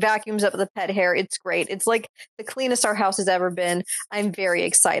absolutely vacuums up the pet hair. It's great. It's like the cleanest our house has ever been. I'm very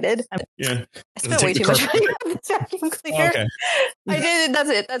excited. Yeah. I spent way too much money on this vacuum cleaner. Okay. I did.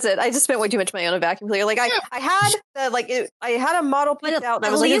 That's it. I just spent way too much money on a vacuum cleaner. Like I had a model picked out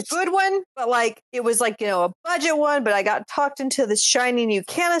that was like a good one, but like it was like, a budget one, but I got talked into this shiny new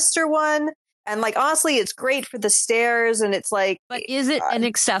canister one. And like, honestly, it's great for the stairs and it's like. But is it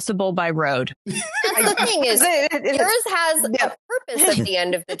inaccessible by road? That's the thing is, yours has a purpose at the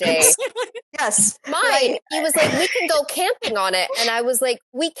end of the day. Yes. Mine, he was like, we can go camping on it. And I was like,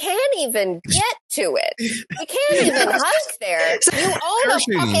 we can't even get to it. We can't even hike there. You own a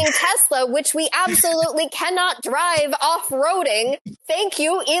fucking Tesla, which we absolutely cannot drive off-roading. Thank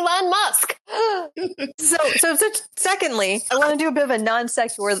you, Elon Musk. So secondly, I want to do a bit of a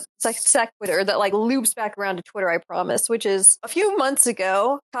non-sequitur that like loops back around to Twitter, I promise, which is a few months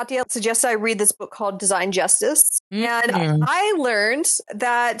ago, Katya suggested I read this book called Design Justice. And I learned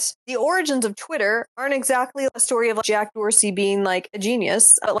that the origins of Twitter aren't exactly a story of like, Jack Dorsey being like a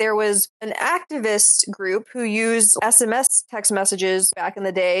genius. There was an activist group who used SMS text messages back in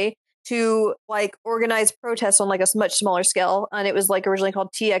the day to like organize protests on like a much smaller scale. And it was like originally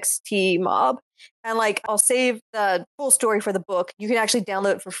called TXT Mob. And like, I'll save the full story for the book. You can actually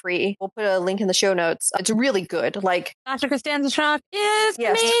download it for free. We'll put a link in the show notes. It's really good. Like Dr. Costanza Shock is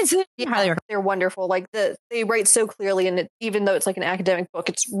amazing. Yeah, they're wonderful. Like they write so clearly, and even though it's like an academic book,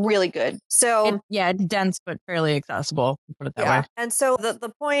 it's really good. So it's dense but fairly accessible. Put it that way. And so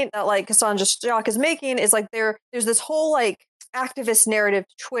the point that like Cassandra Shock is making is like there's this whole like activist narrative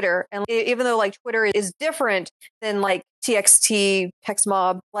to Twitter, and even though like Twitter is different than like TXT text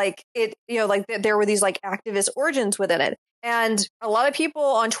mob, like it, like there were these like activist origins within it. And a lot of people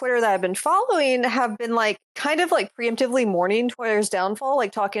on Twitter that I've been following have been like kind of like preemptively mourning Twitter's downfall,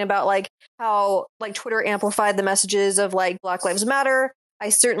 like talking about like how like Twitter amplified the messages of like Black Lives Matter. I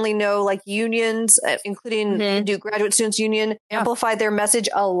certainly know like unions, including the Duke Graduate Students Union, amplified their message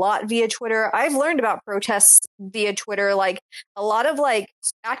a lot via Twitter. I've learned about protests via Twitter. Like a lot of like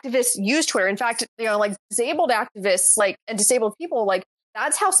activists use Twitter. In fact, like disabled activists, like and disabled people, like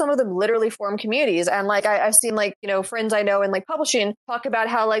that's how some of them literally form communities. And like I've seen like, friends I know in like publishing talk about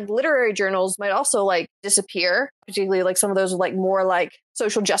how like literary journals might also like disappear, particularly like some of those like more like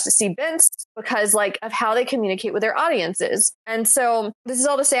social justice-y bents because like of how they communicate with their audiences. And so this is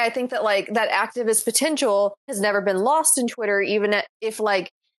all to say, I think that like that activist potential has never been lost in Twitter, even if like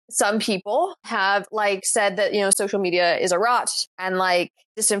some people have like said that, social media is a rot and like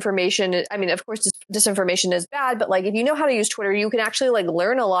disinformation. I mean, of course, disinformation is bad, but like if you know how to use Twitter, you can actually like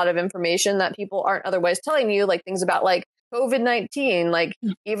learn a lot of information that people aren't otherwise telling you, like things about like COVID-19, like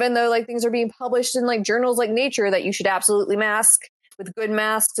even though like things are being published in like journals like Nature that you should absolutely mask with good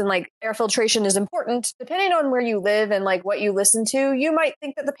masks and like air filtration is important. Depending on where you live and like what you listen to, you might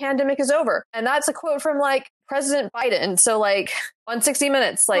think that the pandemic is over. And that's a quote from like President Biden. So like on 60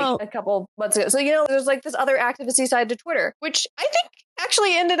 Minutes, like a couple months ago. So, there's like this other activisty side to Twitter, which I think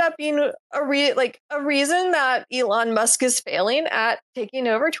actually ended up being a reason that Elon Musk is failing at taking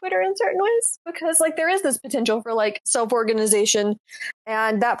over Twitter in certain ways, because like there is this potential for like self-organization,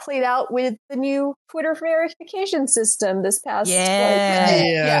 and that played out with the new Twitter verification system this past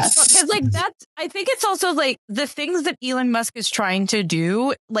because like that's, I think it's also like the things that Elon Musk is trying to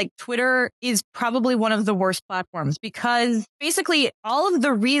do, like Twitter is probably one of the worst platforms because basically all of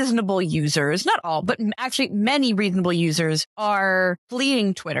the reasonable users, not all, but actually many reasonable users are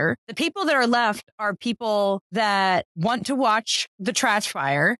fleeing Twitter. The people that are left are people that want to watch the trash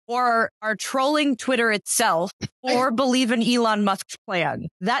fire or are trolling Twitter itself or believe in Elon Musk's plan.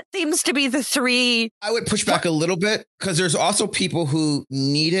 That seems to be the three. I would push back a little bit because there's also people who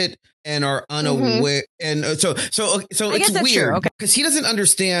need it and are unaware. And so it's weird because he doesn't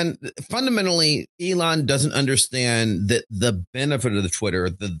understand. Fundamentally, Elon doesn't understand that the benefit of the Twitter,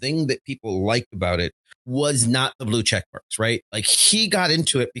 the thing that people liked about it, was not the blue check marks, right? Like he got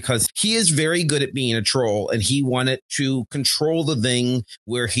into it because he is very good at being a troll and he wanted to control the thing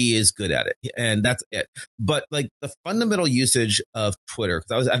where he is good at it. And that's it. But like the fundamental usage of Twitter,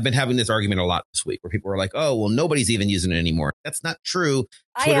 because I've been having this argument a lot this week where people are like, oh, well, nobody's even using it anymore. That's not true.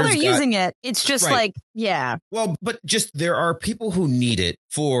 They're using it. It's just like, yeah. Well, but just there are people who need it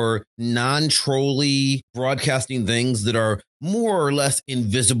for non-trolly broadcasting things that are more or less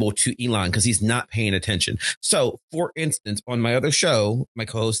invisible to Elon because he's not paying attention. So, for instance, on my other show, my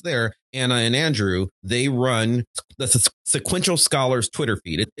co-hosts there, Anna and Andrew, they run the Sequential Scholars Twitter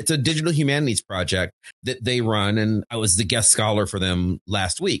feed. It's a digital humanities project that they run. And I was the guest scholar for them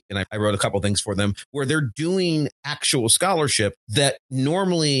last week. And I wrote a couple things for them where they're doing actual scholarship that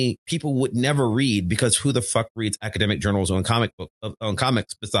normally people would never read because who the fuck reads academic journals on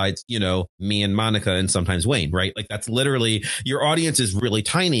comics besides, me and Monica and sometimes Wayne, right? Like that's literally your audience is really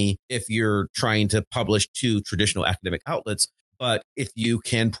tiny if you're trying to publish to traditional academic outlets. But if you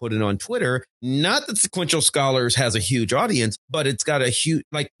can put it on Twitter, not that Sequential Scholars has a huge audience, but it's got a huge,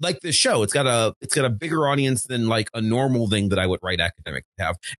 like this show, it's got a bigger audience than like a normal thing that I would write academic to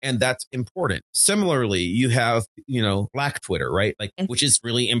have. And that's important. Similarly, you have, Black Twitter, right? Like, which is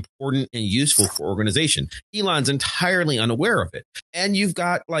really important and useful for organization. Elon's entirely unaware of it. And you've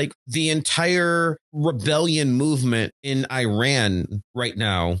got like the entire rebellion movement in Iran right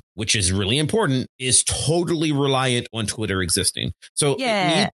now, which is really important, is totally reliant on Twitter existing. So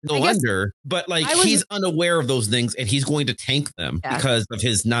it needs no wonder, but like he's unaware of those things and he's going to tank them because of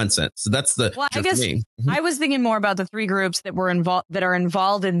his nonsense. So that's the I guess I was thinking more about the three groups that are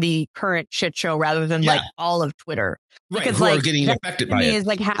involved in the current shit show rather than like all of Twitter. Right, because who like are getting affected by it. Is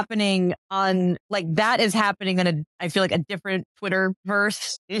like happening on like that is happening on I feel like a different Twitter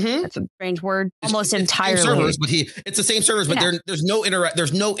verse. That's a strange word. Almost entirely. Servers, but it's the same servers, but there's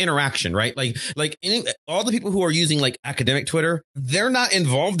no interaction, right? Like all the people who are using like academic Twitter, they're not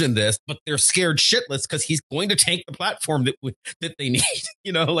involved in this, but they're scared shitless because he's going to tank the platform that they need.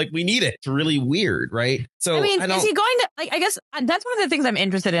 Like we need it. It's really weird, right? So I mean, is he going to like? I guess that's one of the things I'm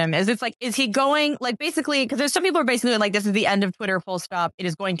interested in. Is it's like, is he going like basically? Because there's some people who are basically like, this is the end of Twitter, full stop. It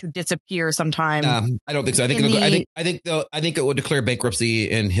is going to disappear sometime. I don't think so. I think it will declare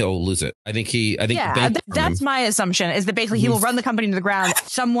bankruptcy and he'll lose it. I think that's my assumption is that basically he will run the company to the ground.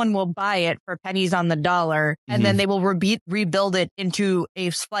 Someone will buy it for pennies on the dollar, and then they will rebuild it into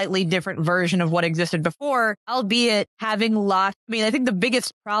a slightly different version of what existed before, albeit having lost. I mean, I think the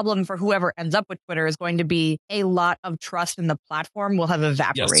biggest problem for whoever ends up with Twitter is going to be a lot of trust in the platform will have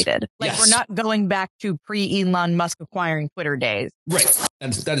evaporated. We're not going back to pre-Elon Musk acquiring Twitter days. Right.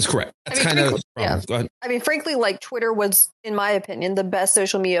 That is correct. That's kind of Go ahead. I mean, frankly, like Twitter was, in my opinion, the best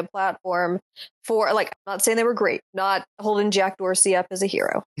social media platform for like, I'm not saying they were great, not holding Jack Dorsey up as a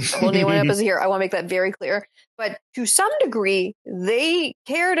hero, holding anyone up as a hero. I want to make that very clear. But to some degree, they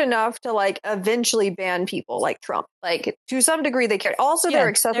cared enough to like eventually ban people like Trump. Like to some degree, they cared. Also, their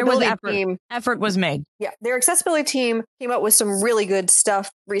accessibility team effort was made. Yeah, their accessibility team came up with some really good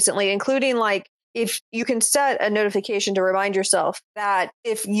stuff recently, including like, if you can set a notification to remind yourself that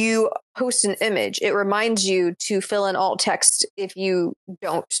if you post an image, it reminds you to fill in alt text if you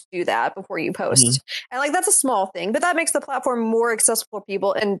don't do that before you post. And like, that's a small thing, but that makes the platform more accessible for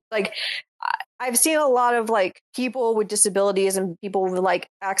people. And like, I've seen a lot of like people with disabilities and people with like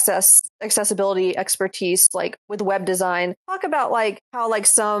accessibility expertise, like with web design, talk about like how like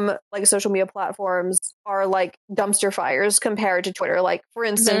some like social media platforms are like dumpster fires compared to Twitter. Like for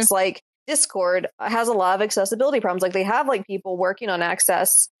instance, like Discord has a lot of accessibility problems. Like they have like people working on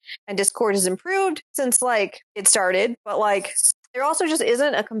access, and Discord has improved since like it started, but like there also just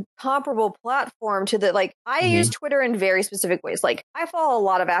isn't a comparable platform to the, like, I use Twitter in very specific ways. Like, I follow a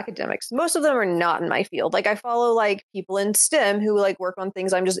lot of academics. Most of them are not in my field. Like, I follow, like, people in STEM who, like, work on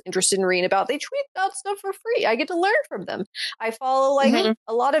things I'm just interested in reading about. They tweet out stuff for free. I get to learn from them. I follow, like,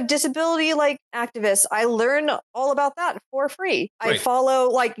 a lot of disability, like, activists. I learn all about that for free. Right. I follow,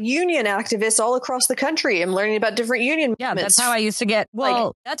 like, union activists all across the country. I'm learning about different union movements. That's how I used to get,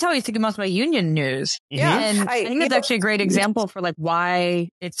 that's how I used to get most of my union news. Yeah. And I think that's actually a great example for, like, why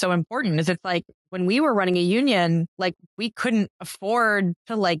it's so important is it's like when we were running a union, like we couldn't afford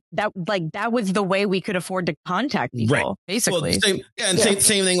to that was the way we could afford to contact people, basically. Well,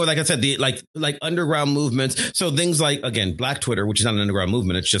 same thing with, like I said, the like underground movements. So things like, again, Black Twitter, which is not an underground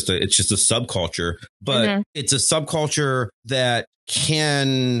movement. It's just a subculture, but it's a subculture that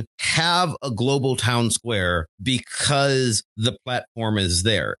can have a global town square because the platform is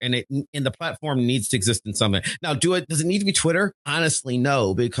there, and the platform needs to exist in some way. Now, does it need to be Twitter? Honestly,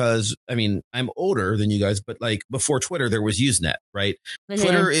 no, because I mean, I'm older than you guys, but like before Twitter, there was Usenet, right?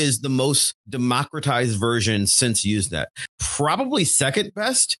 Twitter is the most democratized version since Usenet. Probably second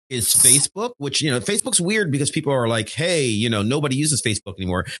best is Facebook, which, Facebook's weird because people are like, hey, nobody uses Facebook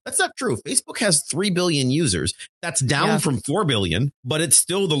anymore. That's not true. Facebook has 3 billion users. That's down from 4 billion, but it's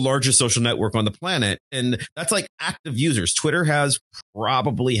still the largest social network on the planet. And that's like active users. Twitter has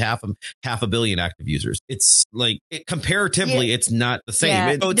probably half a billion active users. It's like comparatively, it's not the same.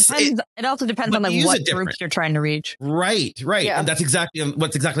 Yeah, it also depends on like what groups you're trying to reach. Right. Yeah. And that's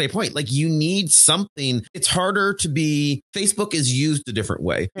exactly a point. Like you need something. It's harder to be. Facebook is used a different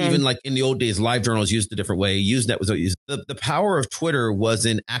way. Even like in the old days, LiveJournal is used a different way. Usenet was used. The power of Twitter was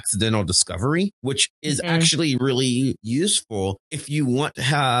in accidental discovery, which is actually really useful if you want to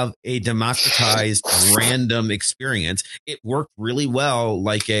have a democratized random experience. It worked really well,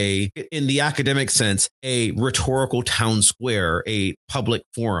 like in the academic sense, a rhetorical town square, a public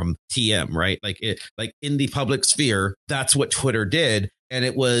forum, TM, right? Like in the public sphere, that's what Twitter did. And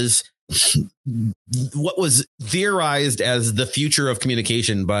it was what was theorized as the future of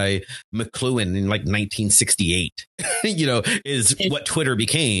communication by McLuhan in like 1968, is what Twitter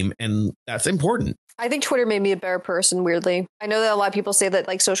became. And that's important. I think Twitter made me a better person, weirdly. I know that a lot of people say that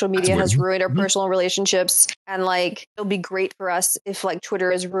like social media has ruined our personal relationships, and like it'll be great for us if like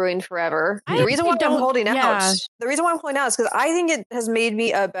Twitter is ruined forever. The reason why I'm holding out is because I think it has made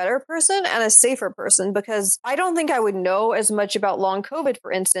me a better person and a safer person, because I don't think I would know as much about long COVID,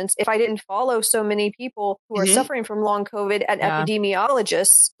 for instance, if I didn't follow so many people who are suffering from long COVID and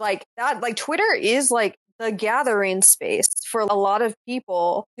epidemiologists like that. Like Twitter is like the gathering space for a lot of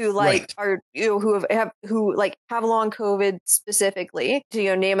people who like are who have long COVID specifically,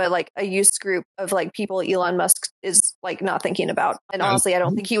 to name a use group of like people Elon Musk is like not thinking about, and honestly I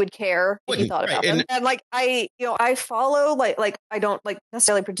don't think he would care if he thought about them. And like I follow like I don't like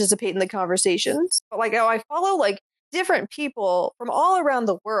necessarily participate in the conversations, but like I follow like different people from all around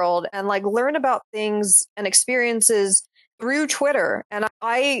the world and like learn about things and experiences through Twitter. And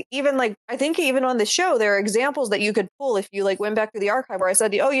I think even on the show, there are examples that you could pull if you like went back through the archive where I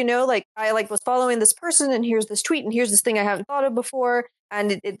said, I like was following this person and here's this tweet and here's this thing I haven't thought of before.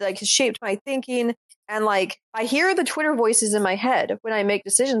 And it like has shaped my thinking. And like, I hear the Twitter voices in my head when I make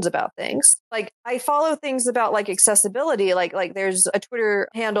decisions about things. Like I follow things about like accessibility. Like there's a Twitter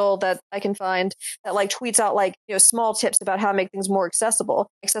handle that I can find that like tweets out like, small tips about how to make things more accessible,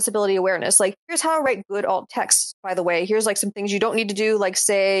 accessibility awareness. Like here's how to write good alt text, by the way. Here's like some things you don't need to do, like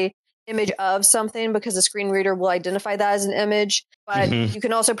say image of something, because the screen reader will identify that as an image. But you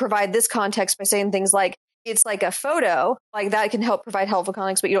can also provide this context by saying things like, it's like a photo, like that can help provide helpful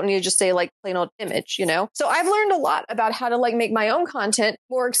context, but you don't need to just say like plain old image, So I've learned a lot about how to like make my own content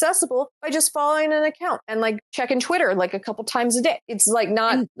more accessible by just following an account and like checking Twitter like a couple times a day. It's like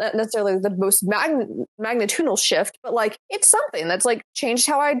not necessarily the most magnitudinal shift, but like it's something that's like changed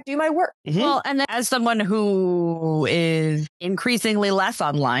how I do my work. Well, and as someone who is increasingly less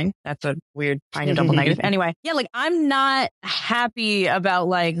online, that's a weird kind of double negative. Anyway, like I'm not happy about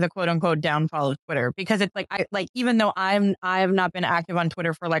like the quote unquote downfall of Twitter, because it's like even though I have not been active on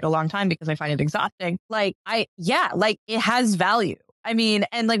Twitter for like a long time because I find it exhausting, like it has value. I mean,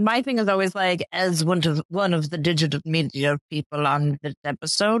 and like my thing is always like, as one of the digital media people on this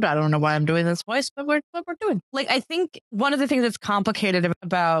episode, I don't know why I'm doing this voice, but we're doing. Like, I think one of the things that's complicated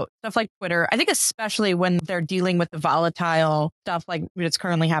about stuff like Twitter, I think especially when they're dealing with the volatile stuff like what's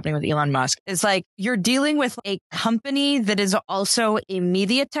currently happening with Elon Musk, is like you're dealing with a company that is also a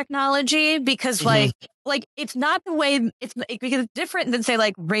media technology, because like it's not the way because it's different than say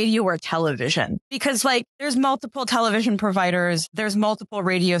like radio or television, because like there's multiple television providers, there's multiple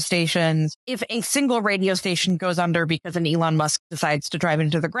radio stations. If a single radio station goes under because an Elon Musk decides to drive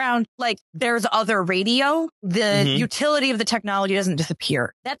into the ground, like there's other radio, the utility of the technology doesn't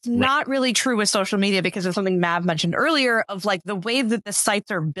disappear. That's not really true with social media, because of something Mav mentioned earlier of like the way that the sites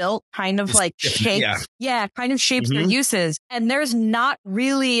are built kind of like shapes their uses. And there's not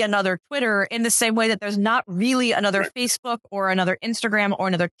really another Twitter in the same way that there's not really another Facebook or another Instagram or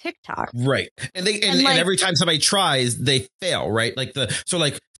another TikTok. Right. And every time somebody tries, they fail, right? Like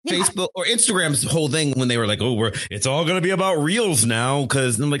Facebook or Instagram's whole thing when they were like, it's all going to be about reels now,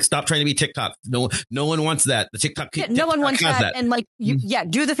 because I'm like, stop trying to be TikTok. No one wants that. The TikTok, no one wants that. And like,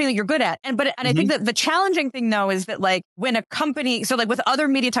 do the thing that you're good at. And I think that the challenging thing though is that like when a company, so like with other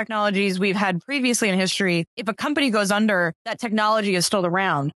media technologies we've had previously in history, if a company goes under, that technology is still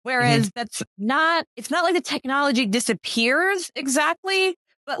around. Whereas it's not like the technology disappears exactly.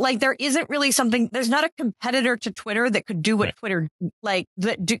 But like there isn't really there's not a competitor to Twitter that could do what Twitter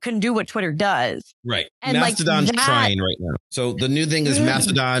can do what Twitter does. Right. And Mastodon's trying right now. So the new thing is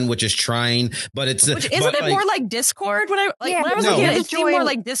Mastodon, which is trying, but it's isn't it more like Discord? When I was looking at it, it seemed more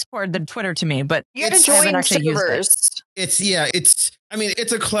like Discord than Twitter to me, but you have to join servers. It's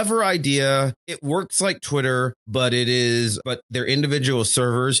a clever idea. It works like Twitter, but they're individual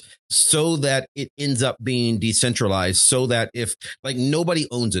servers so that it ends up being decentralized, so that if like nobody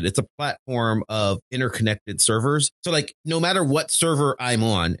owns it, it's a platform of interconnected servers. So like no matter what server I'm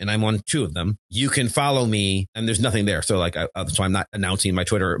on, and I'm on two of them, you can follow me and there's nothing there. So like, so I'm not announcing my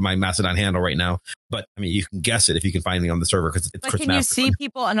Twitter, my Mastodon handle right now, but I mean, you can guess it if you can find me on the server, because it's Chris Can Mastodon. You see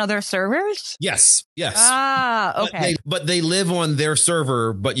people on other servers? Yes. Ah, okay. But they live on their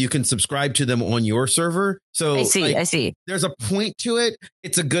server, but you can subscribe to them on your server. So I see. There's a point to it.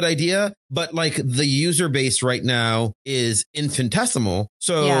 It's a good idea, but like the user base right now is infinitesimal.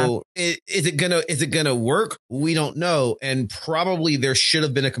 So is it gonna work? We don't know. And probably there should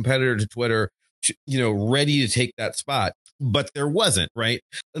have been a competitor to Twitter, ready to take that spot. but there wasn't, right?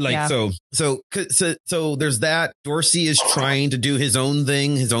 Like, Yeah. so there's that. Dorsey is trying to do his own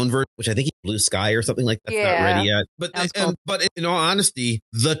thing, his own version, which I think he Blue Sky or something like that's not ready yet. But cool. but in all honesty,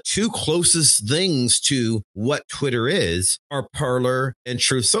 the two closest things to what Twitter is are Parler and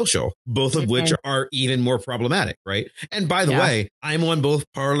Truth Social, both of which are even more problematic, right? And by the way, I'm on both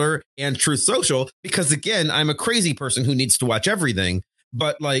Parler and Truth Social because, again, I'm a crazy person who needs to watch everything.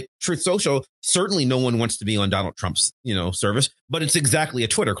 But like Truth Social, certainly no one wants to be on Donald Trump's, service, but it's exactly a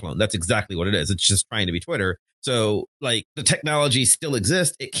Twitter clone. That's exactly what it is. It's just trying to be Twitter. So like the technology still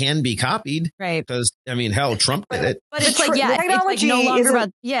exists. It can be copied. Right. Because hell, Trump did it. But it's like, it's like no longer about,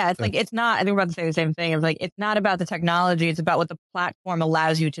 it's like, it's not, I think we're about to say the same thing. It's like, it's not about the technology. It's about what the platform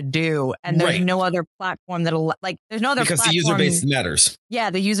allows you to do. And there's no other platform that'll there's no other because platform. the user base matters. Yeah.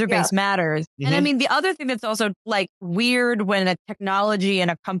 The user base matters. Mm-hmm. And I mean, the other thing that's also like weird when a technology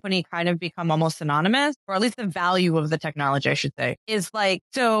and a company kind of become almost synonymous, or at least the value of the technology, I should say, is like,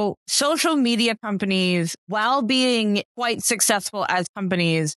 so social media companies, while being quite successful as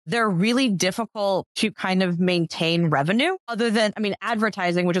companies, they're really difficult to kind of maintain revenue other than, I mean,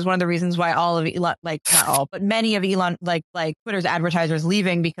 advertising, which is one of the reasons why all of Elon, like not all, but many of Elon, like Twitter's advertisers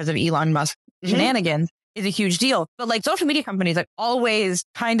leaving because of Elon Musk shenanigans. Is a huge deal. But like social media companies like always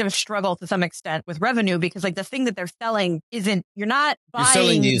kind of struggle to some extent with revenue because like the thing that they're selling isn't, you're not buying. You're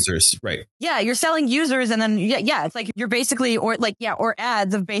selling users, right? Yeah, you're selling users and then it's like you're basically or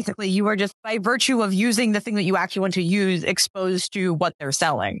ads of basically you are just by virtue of using the thing that you actually want to use exposed to what they're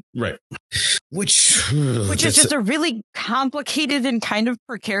selling. Right. Which is just a really complicated and kind of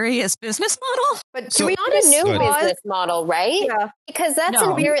precarious business model. But so, not a new business model, right? Yeah. Because that's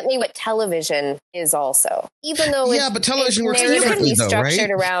inherently what television is also. Even though but television works differently structured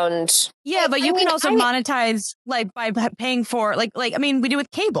around. Yeah, but you can also monetize like by paying for like I mean we do with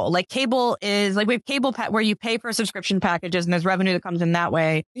cable. Like cable is like we have cable where you pay for subscription packages and there's revenue that comes in that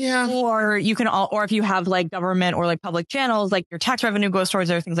way. Yeah. Or you can or if you have like government or like public channels, like your tax revenue goes towards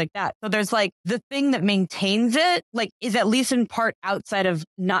other things like that. So there's like the thing that maintains it like is at least in part outside of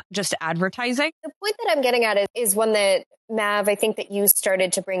not just advertising. The point that I'm getting at is one that Mav, I think that you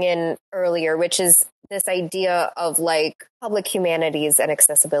started to bring in earlier, which is this idea of like public humanities and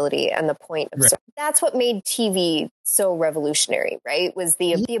accessibility and the point of that's what made TV so revolutionary, right? Was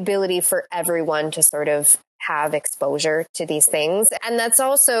the ability for everyone to sort of have exposure to these things. And that's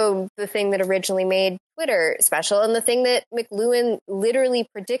also the thing that originally made Twitter special and the thing that McLuhan literally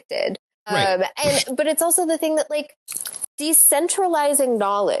predicted. But it's also the thing that like decentralizing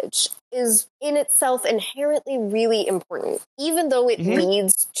knowledge is in itself inherently really important, even though it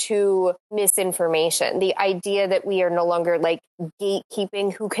leads to misinformation. The idea that we are no longer like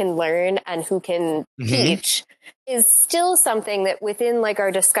gatekeeping who can learn and who can teach is still something that within like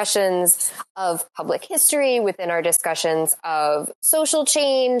our discussions of public history, within our discussions of social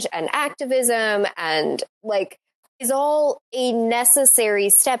change and activism and like is all a necessary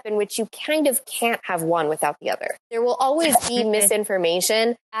step in which you kind of can't have one without the other. There will always be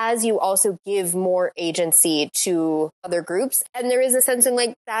misinformation as you also give more agency to other groups. And there is a sense in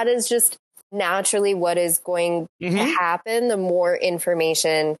like that is just naturally what is going to happen the more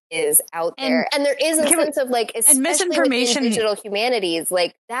information is out there. And there is a sense of like, especially misinformation, digital humanities,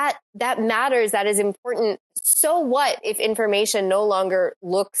 like that matters. That is important. So what if information no longer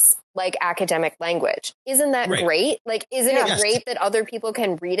looks like academic language? Isn't that great? Like, isn't it great that other people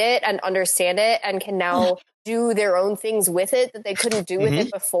can read it and understand it and can now do their own things with it that they couldn't do with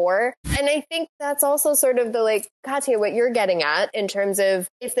it before? And I think that's also sort of the like, Katya, what you're getting at in terms of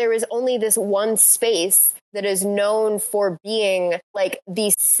if there is only this one space that is known for being like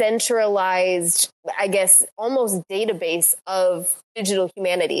the centralized, I guess, almost database of digital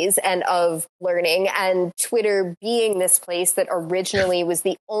humanities and of learning, and Twitter being this place that originally was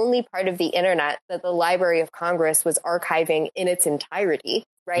the only part of the internet that the Library of Congress was archiving in its entirety,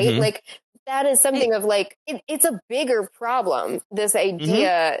 right? Like that is something of like, it's a bigger problem, this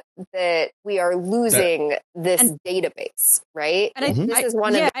idea that we are losing this database, right? And I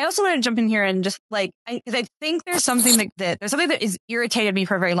also want to jump in here and just like, because I think there's something there's something that has irritated me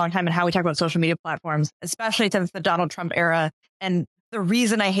for a very long time in how we talk about social media platforms, especially since the Donald Trump era. And the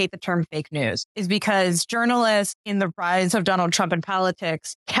reason I hate the term fake news is because journalists in the rise of Donald Trump in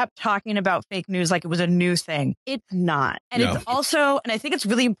politics kept talking about fake news like it was a new thing. It's not. And it's also, and I think it's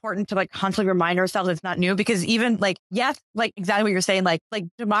really important to like constantly remind ourselves it's not new because even like, yes, like exactly what you're saying, like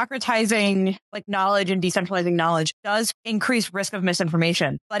democratizing like knowledge and decentralizing knowledge does increase risk of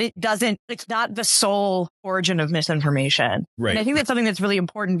misinformation, but it doesn't, it's not the sole origin of misinformation. Right. And I think that's something that's really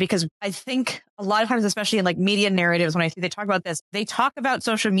important because I think a lot of times, especially in like media narratives, when I see they talk about this, they talk about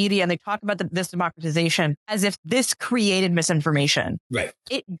social media and they talk about this democratization as if this created misinformation. Right.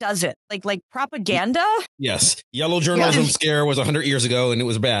 It doesn't. Like propaganda. Yes. Yellow journalism scare was 100 years ago and it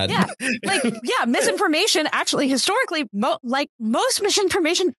was bad. Yeah. Misinformation actually historically, most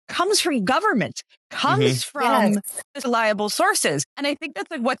misinformation comes from government, comes from reliable sources. And I think that's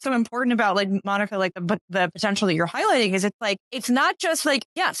like what's so important about like Monica, like the potential that you're highlighting is it's not just like,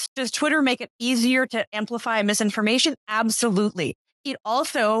 yes, does Twitter make it easier to amplify misinformation? Absolutely. It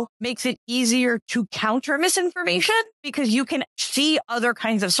also makes it easier to counter misinformation because you can see other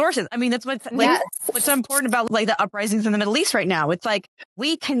kinds of sources. I mean, that's what's so important about like the uprisings in the Middle East right now. It's like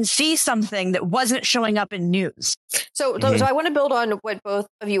we can see something that wasn't showing up in news. So I want to build on what both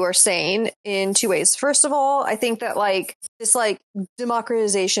of you are saying in two ways. First of all, I think that like this like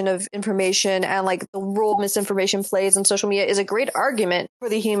democratization of information and like the role misinformation plays in social media is a great argument for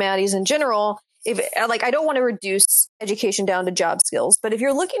the humanities in general. If like, I don't want to reduce education down to job skills, but if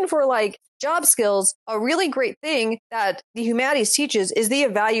you're looking for like job skills, a really great thing that the humanities teaches is the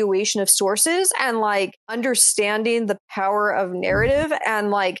evaluation of sources and like understanding the power of narrative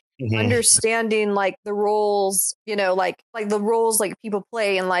and like understanding like the roles, like the roles like people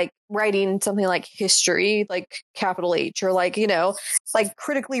play in like writing something like history, like capital H, or like, like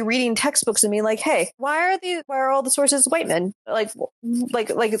critically reading textbooks and being like, hey, why are all the sources white men? Like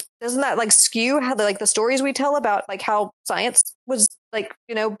doesn't that like skew how the stories we tell about like how science was like,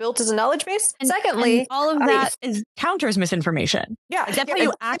 built as a knowledge base? And secondly, and all of that is counters misinformation. Yeah. Like, that's how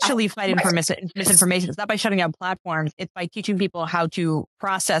you actually fight for misinformation. It's not by shutting down platforms. It's by teaching people how to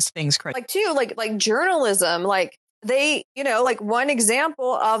process things critically. Like journalism, like they, like one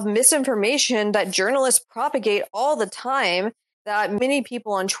example of misinformation that journalists propagate all the time that many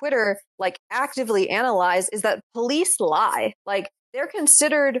people on Twitter like actively analyze is that police lie. Like they're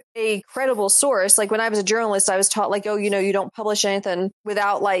considered a credible source. Like when I was a journalist, I was taught like, oh, you don't publish anything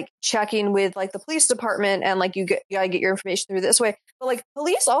without like checking with like the police department and like you gotta get your information through this way. But like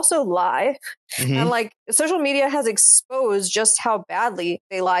police also lie. And like social media has exposed just how badly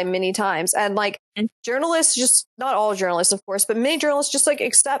they lie many times. And like journalists, just not all journalists, of course, but many journalists just like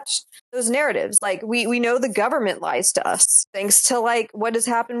accept those narratives. Like we know the government lies to us thanks to like what has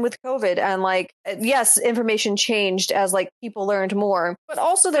happened with COVID. And like, yes, information changed as like people learned more, but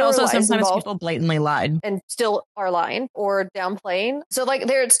also there were lies sometimes involved people blatantly lied and still are lying or downplaying. So like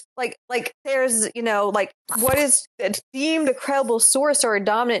there's like like what is deemed a credible source or a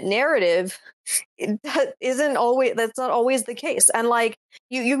dominant narrative that's not always the case. And like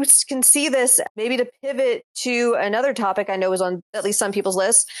you can see this, maybe to pivot to another topic I know is on at least some people's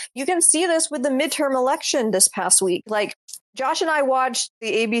lists. You can see this with the midterm election this past week. Like Josh and I watched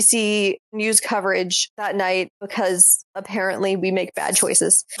the ABC news coverage that night because apparently we make bad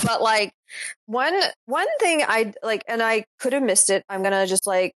choices. But like one thing I like, and I could have missed it. I'm going to just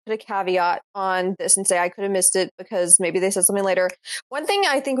like put a caveat on this and say I could have missed it because maybe they said something later. One thing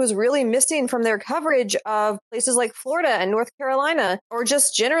I think was really missing from their coverage of places like Florida and North Carolina, or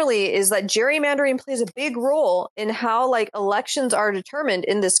just generally, is that gerrymandering plays a big role in how like elections are determined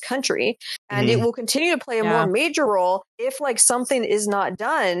in this country. And it will continue to play a more major role if like something is not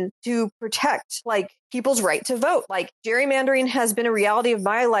done to protect like people's right to vote. Like gerrymandering has been a reality of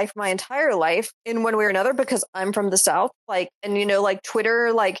my life, my entire life in one way or another, because I'm from the South. Like, and like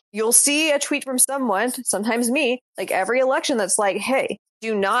Twitter, like you'll see a tweet from someone, sometimes me, like every election that's like, hey,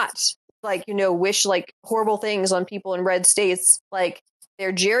 do not like, wish like horrible things on people in red states. Like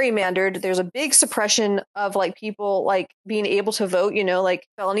they're gerrymandered. There's a big suppression of like people like being able to vote, like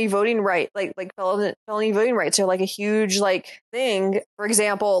felony voting right, like felony voting rights are like a huge like thing. For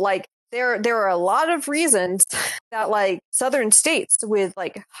example, like there are a lot of reasons that like southern states with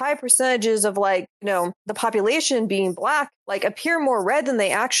like high percentages of like, the population being black, like appear more red than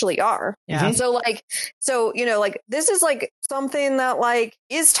they actually are. Yeah. So like this is like something that like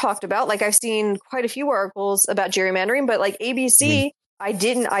is talked about. Like I've seen quite a few articles about gerrymandering, but like ABC, I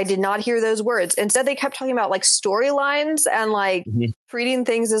did not hear those words. Instead, they kept talking about like storylines and like treating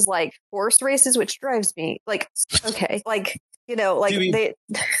things as like horse races, which drives me like, okay, like, to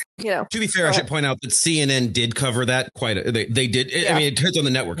be fair, I should point out that CNN did cover that they did. I mean, it turns on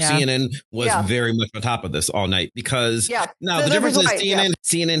the network. Yeah. CNN was very much on top of this all night because now the difference is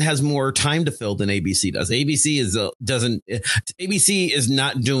CNN has more time to fill than ABC does. ABC is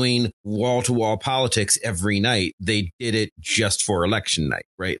not doing wall to wall politics every night. They did it just for election night,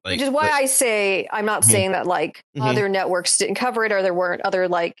 right? Like, which is why I say I'm not saying that like other networks didn't cover it or there weren't other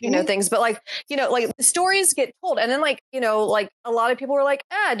like things, but like like the stories get told, and then like like like a lot of people were like,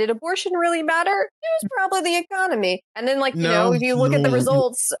 did abortion really matter? It was probably the economy. And then like, if you look at the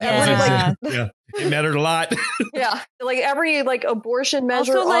results, it mattered a lot. Yeah. Like every like abortion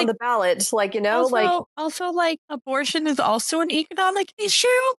measure also, on the ballot, like, also like abortion is also an economic issue.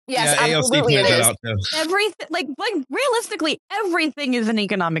 Yes, absolutely. It is. Everything like realistically, everything is an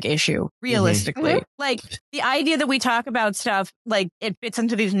economic issue. Realistically, like the idea that we talk about stuff like it fits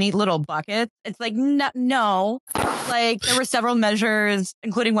into these neat little buckets. It's like no. Like there were several measures,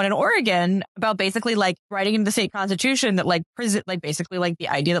 including one in Oregon, about basically like writing in the state constitution that like prison, like basically like the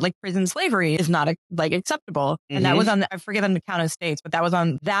idea that like prison slavery is not like acceptable. And that was on I forget on the count of states, but that was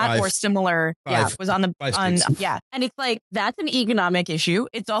on that or similar. Was on the and it's like that's an economic issue.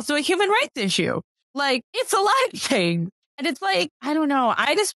 It's also a human rights issue. Like it's a lot of things. And it's like, I don't know.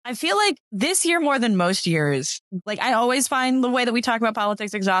 I feel like this year more than most years, like I always find the way that we talk about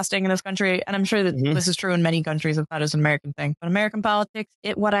politics exhausting in this country. And I'm sure that this is true in many countries. It's not just an American thing, but American politics,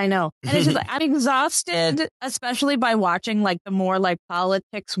 what I know. And it's just like, I'm exhausted, especially by watching like the more like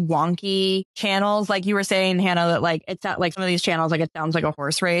politics wonky channels. Like you were saying, Hannah, that like, it's not like some of these channels, like it sounds like a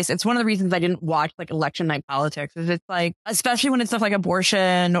horse race. It's one of the reasons I didn't watch like election night politics is it's like, especially when it's stuff like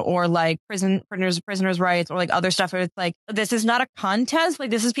abortion or like prisoners' rights or like other stuff where it's like, this is not a contest.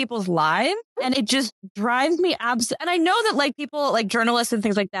 Like this is people's lives. And it just drives me abs. And I know that like people like journalists and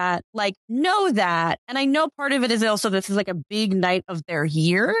things like that, like know that. And I know part of it is also this is like a big night of their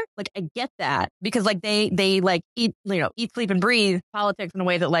year. Like I get that because like they like eat, sleep and breathe politics in a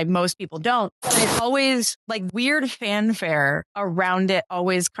way that like most people don't. And it's always like weird fanfare around it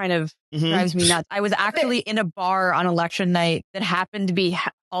always kind of drives me nuts. I was actually in a bar on election night that happened to be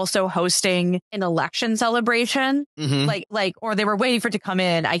also hosting an election celebration, or they were waiting for it to come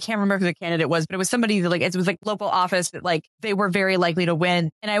in. I can't remember who the candidate was, but it was somebody that like, it was like local office that like they were very likely to win.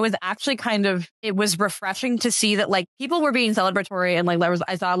 And I was actually it was refreshing to see that like people were being celebratory and like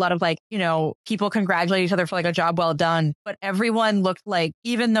I saw a lot of like, people congratulate each other for like a job well done, but everyone looked like,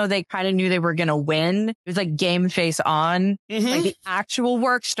 even though they kind of knew they were going to win, it was like game face on, like the actual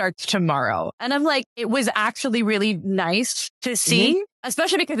work starts tomorrow. And I'm like, it was actually really nice to see.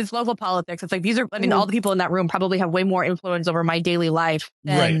 Especially because it's local politics. It's like all the people in that room probably have way more influence over my daily life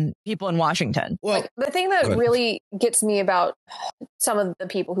than people in Washington. Well, the thing that really gets me about some of the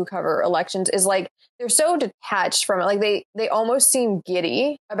people who cover elections is like they're so detached from it. Like they almost seem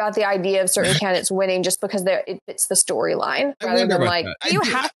giddy about the idea of certain candidates winning just because it fits the storyline rather than like. Do you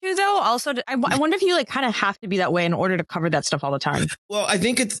have to though? Also, I wonder if you like kind of have to be that way in order to cover that stuff all the time. Well, I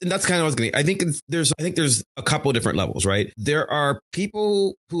think that's kind of what I was going to. I think there's a couple of different levels, right? There are people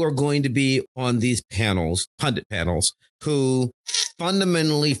who are going to be on these panels, pundit panels, who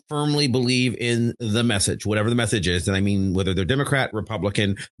fundamentally firmly believe in the message, whatever the message is. And I mean, whether they're Democrat,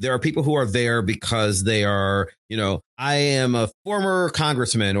 Republican, there are people who are there because they are, I am a former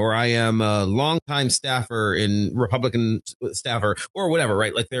congressman or I am a longtime staffer in Republican staffer or whatever,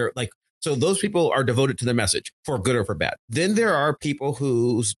 right? Like they're like, so those people are devoted to their message for good or for bad. Then there are people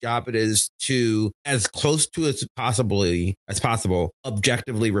whose job it is to, as close to as possible,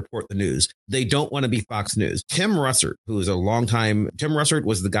 objectively report the news. They don't want to be Fox News. Tim Russert was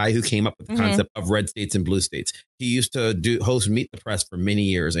the guy who came up with the concept of red states and blue states. He used to host Meet the Press for many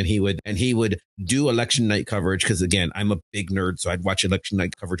years, and he would do election night coverage. Because again, I'm a big nerd, so I'd watch election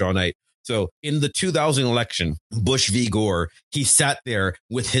night coverage all night. So in the 2000 election, Bush v. Gore, he sat there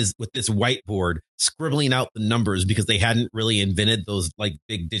with this whiteboard scribbling out the numbers because they hadn't really invented those like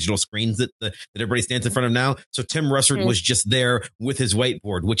big digital screens that everybody stands in front of now. So Tim Russert was just there with his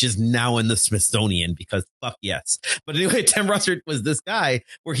whiteboard, which is now in the Smithsonian because fuck yes. But anyway, Tim Russert was this guy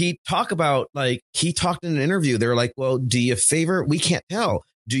where he talked in an interview. They're like, well, we can't tell.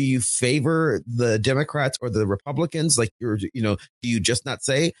 Do you favor the Democrats or the Republicans? Like do you just not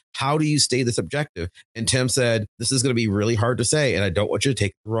say? How do you stay this objective? And Tim said, this is going to be really hard to say. And I don't want you to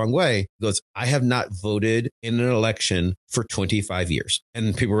take it the wrong way. He goes, I have not voted in an election for 25 years.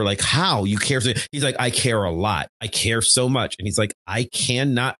 And people were like, how? You care? He's like, I care a lot. I care so much. And he's like, I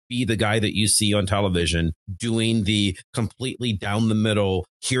cannot be the guy that you see on television doing the completely down the middle.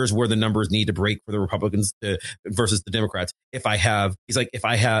 Here's where the numbers need to break for the Republicans versus the Democrats. If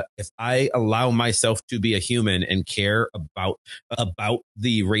I allow myself to be a human and care about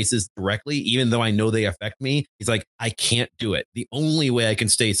the races directly, even though I know they affect me, he's like, I can't do it. The only way I can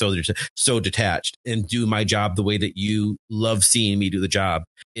stay so detached and do my job the way that you love seeing me do the job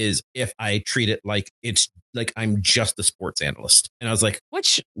is if I treat it like it's like I'm just a sports analyst. And I was like,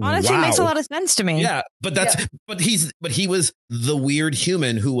 which honestly makes a lot of sense to me. Yeah, but he was the weird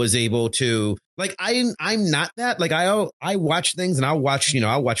human who was able to, like, I'm not that. Like I watch things, and I'll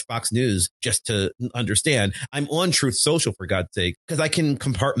watch Fox News just to understand. I'm on Truth Social, for God's sake, because I can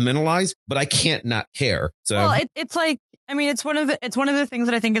compartmentalize, but I can't not care. So well, it's like, I mean, it's one of the things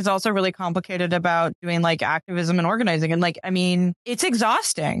that I think is also really complicated about doing like activism and organizing. And like, I mean, it's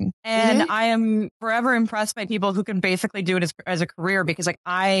exhausting, and I am forever impressed by people who can basically do it as a career, because like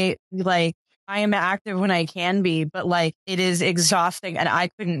I am active when I can be, but like it is exhausting, and I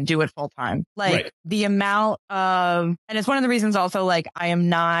couldn't do it full time. Like the amount of, and it's one of the reasons also, like, I am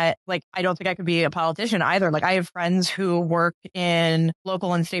not, like, I don't think I could be a politician either. Like I have friends who work in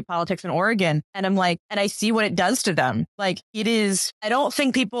local and state politics in Oregon, and I'm like, and I see what it does to them. Like it is, I don't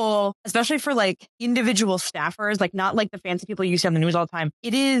think people, especially for like individual staffers, like not like the fancy people you see on the news all the time,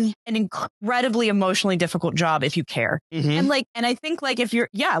 it is an incredibly emotionally difficult job if you care. And like, and I think like if you're,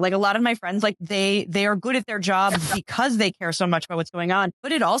 like a lot of my friends, like they are good at their jobs because they care so much about what's going on.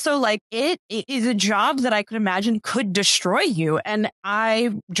 But it also, like, it is a job that I could imagine could destroy you. And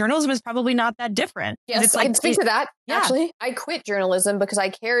journalism is probably not that different. Yes, it's like, I can speak to that. Actually, I quit journalism because I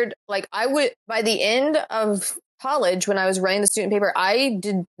cared. Like I would, by the end of college, when I was writing the student paper, I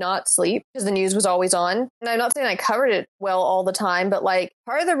did not sleep because the news was always on. And I'm not saying I covered it well all the time, but like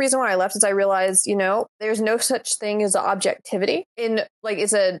part of the reason why I left is I realized, there's no such thing as objectivity in, like,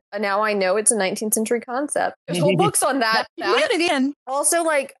 now I know it's a 19th century concept. There's whole books on that. Again. Also,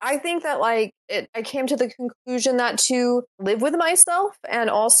 like, I think that like I came to the conclusion that to live with myself and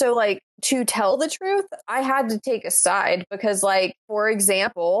also like to tell the truth, I had to take a side because, like, for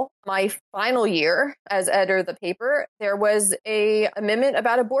example, my final year as editor of the paper, there was a amendment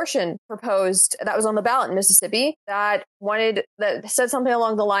about abortion proposed that was on the ballot in Mississippi that said something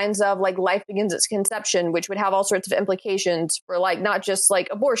along the lines of like life begins at conception, which would have all sorts of implications for like not just like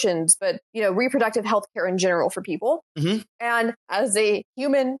abortions, but reproductive health care in general for people. And as a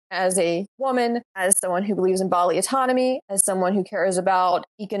human, as a woman, as someone who believes in bodily autonomy, as someone who cares about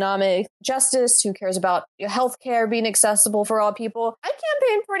economic justice, who cares about healthcare being accessible for all people, I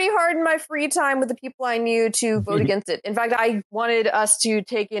campaigned pretty hard in my free time with the people I knew to vote against it. In fact, I wanted us to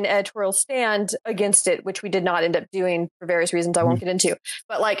take an editorial stand against it, which we did not end up doing for various reasons I won't get into.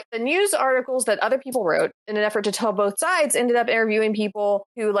 But like the news articles that other people wrote in an effort to tell both sides ended up interviewing people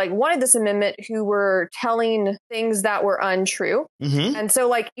who like wanted this amendment, who were telling things that were untrue. And so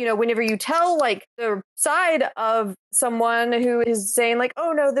like, whenever you tell like the side of someone who is saying like,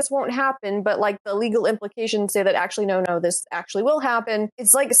 oh no, this won't happen, but like the legal implications say that actually no, this actually will happen,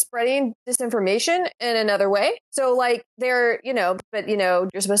 it's like spreading disinformation in another way. So like you're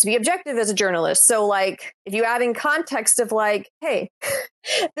supposed to be objective as a journalist. So like if you add in context of like, hey,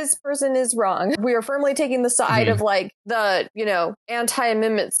 this person is wrong, we are firmly taking the side of like the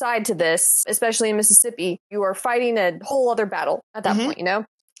anti-amendment side to this, especially in Mississippi, you are fighting a whole other battle at that point.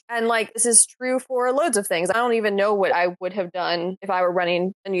 And like, this is true for loads of things. I don't even know what I would have done if I were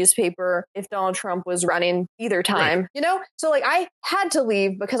running a newspaper, if Donald Trump was running either time, So like, I had to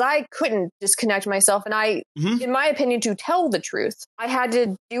leave because I couldn't disconnect myself. And in my opinion, to tell the truth, I had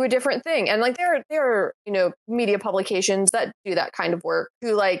to do a different thing. And like, there are, media publications that do that kind of work,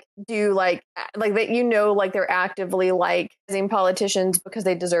 who like do like that, like they're actively like using politicians because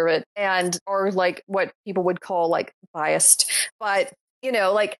they deserve it, and or like what people would call like biased. But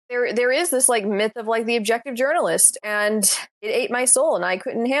like there is this like myth of like the objective journalist, and it ate my soul, and I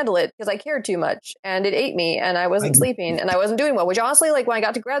couldn't handle it because I cared too much, and it ate me, and I wasn't sleeping, and I wasn't doing well, which honestly, like when I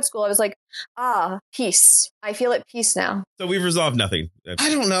got to grad school, I was like, peace. I feel at peace now. So we've resolved nothing. I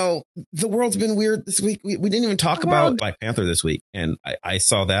don't know. The world's been weird this week. We didn't even talk about Black Panther this week, and I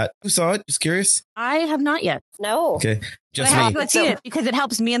saw that. Who saw it? Just curious. I have not yet. No. Okay. Just I have to see it because it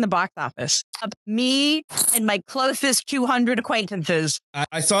helps me in the box office. Me and my closest 200 acquaintances.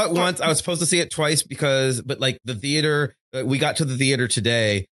 I saw it once. I was supposed to see it twice but like the theater, we got to the theater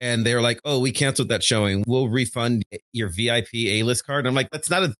today and they were like, oh, we canceled that showing. We'll refund your VIP A-list card. And I'm like, that's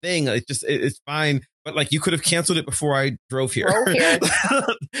not a thing. It's fine. But like, you could have canceled it before I drove here.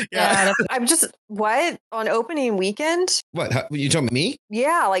 Yeah. I'm just, what? On opening weekend? What? You talking about me?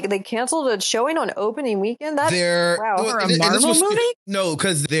 Yeah. Like they canceled a showing on opening weekend? That's wow. For a Marvel movie? No,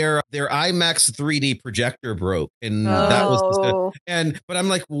 because their IMAX 3D projector broke. And that was but I'm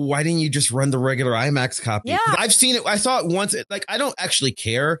like, why didn't you just run the regular IMAX copy? Yeah. I've seen it. I saw it once. Like, I don't actually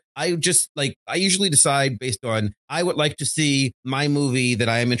care. I usually decide based on, I would like to see my movie that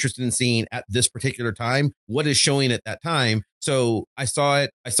I am interested in seeing at this particular time, what is showing at that time. So I saw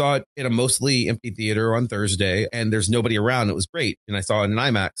it in a mostly empty theater on Thursday, and there's nobody around. It was great. And I saw it in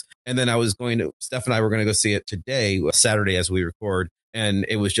IMAX. And then Steph and I were going to go see it today, Saturday, as we record. And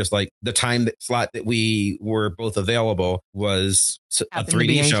it was just like the time slot that we were both available was a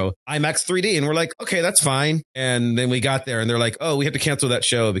 3D show, IMAX 3D. And we're like, okay, that's fine. And then we got there and they're like, oh, we have to cancel that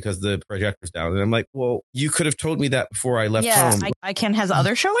show because the projector's down. And I'm like, well, you could have told me that before I left home. ICANN has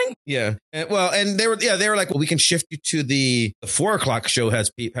other showing. Yeah. And they were like, well, we can shift you to the 4:00 show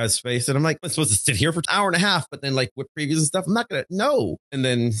has space. And I'm like, I'm supposed to sit here for an hour and a half, but then like with previews and stuff, I'm not going to know. And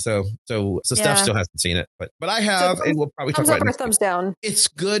then so Steph still hasn't seen it, but I have, and we'll probably talk about it. Thumbs down. It's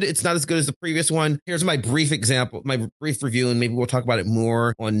good. It's not as good as the previous one. Here's my brief review, and maybe we'll talk about it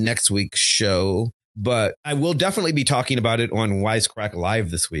more on next week's show. But I will definitely be talking about it on Wisecrack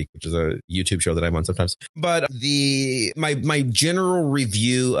Live this week, which is a YouTube show that I'm on sometimes. But my general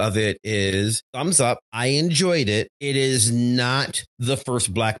review of it is thumbs up. I enjoyed it. It is not the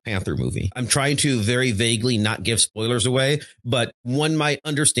first Black Panther movie. I'm trying to very vaguely not give spoilers away, but one might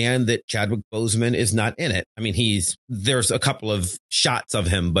understand that Chadwick Boseman is not in it. I mean, there's a couple of shots of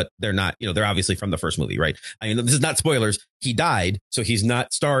him, but they're not, they're obviously from the first movie, right? I mean, this is not spoilers. He died, so he's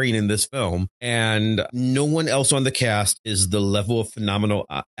not starring in this film. And no one else on the cast is the level of phenomenal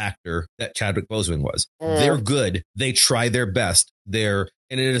actor that Chadwick Boseman was. They're good. They try their best.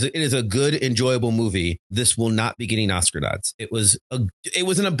 And it is a good, enjoyable movie. This will not be getting Oscar nods. It was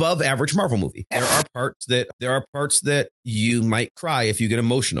an above average Marvel movie. There are parts that you might cry if you get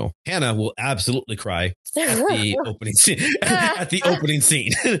emotional. Hannah will absolutely cry at the opening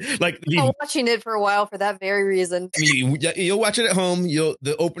scene. I'm watching it for a while for that very reason. You'll watch it at home.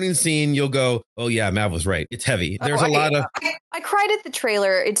 The opening scene, you'll go, oh yeah, Mav was right. It's heavy. There's a lot of. I cried at the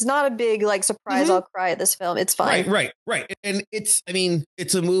trailer. It's not a big surprise. I'll cry at this film. It's fine. Right. And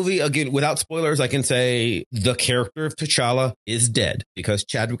it's a movie, again, without spoilers. I can say the character of T'Challa is dead because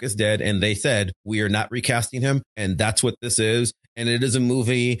Chadwick is dead. And they said, we are not recasting him. And that's what this is. And it is a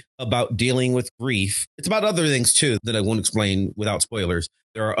movie about dealing with grief. It's about other things, too, that I won't explain without spoilers.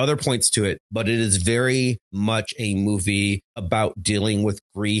 There are other points to it, but it is very much a movie about dealing with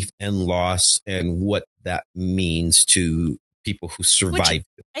grief and loss and what that means to people who survived.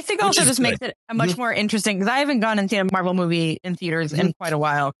 I think also just makes it a much more interesting, because I haven't gone and seen a Marvel movie in theaters in quite a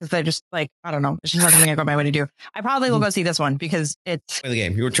while, because I just I don't know, it's just not something I go my way to do. I probably will go see this one because it's win the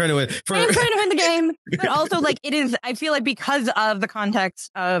game. You were trying to win. I'm trying to win the game, but also it is. I feel like because of the context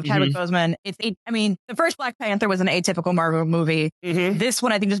of Chadwick Boseman, the first Black Panther was an atypical Marvel movie. This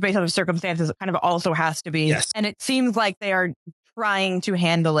one, I think, just based on the circumstances, it kind of also has to be. Yes. And it seems like they are trying to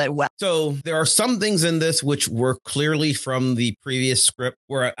handle it well. So there are some things in this which were clearly from the previous script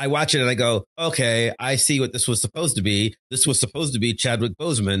where I watch it and I go, okay, I see what this was supposed to be. This was supposed to be Chadwick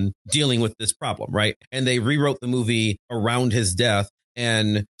Boseman dealing with this problem, right? And they rewrote the movie around his death.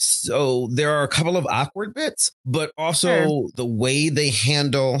 And so there are a couple of awkward bits, but also the way they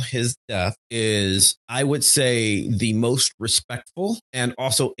handle his death is, I would say, the most respectful and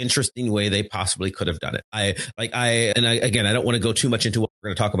also interesting way they possibly could have done it. I don't want to go too much into what we're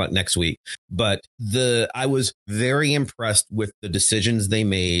going to talk about next week, but I was very impressed with the decisions they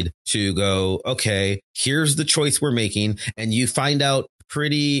made to go, okay, here's the choice we're making. And you find out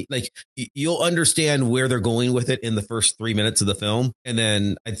pretty, you'll understand where they're going with it in the first 3 minutes of the film. And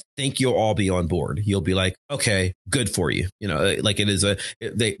then I think you'll all be on board. You'll be like, okay, good for you.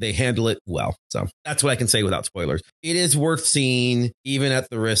 They handle it well. So that's what I can say without spoilers. It is worth seeing, even at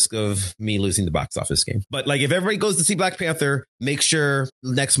the risk of me losing the box office game. But if everybody goes to see Black Panther, make sure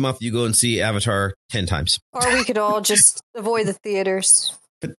next month you go and see Avatar 10 times. Or we could all just avoid the theaters.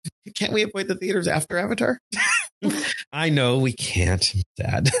 But can't we avoid the theaters after Avatar? I know we can't.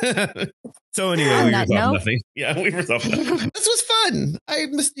 Sad. So anyway, we resolved nothing. Yeah, we resolved nothing. This was fun. I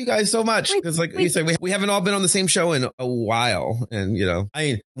missed you guys so much because, you said, we haven't all been on the same show in a while. And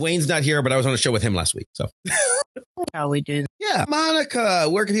Wayne's not here, but I was on a show with him last week. So how we do. Yeah, Monica,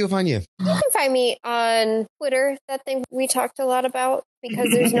 where can people find you? You can find me on Twitter. That thing we talked a lot about because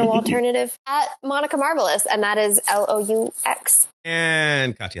there's no alternative at Monica Marvelous, and that is LOUX.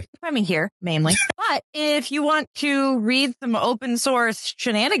 And Katya. I'm here mainly. But if you want to read some open source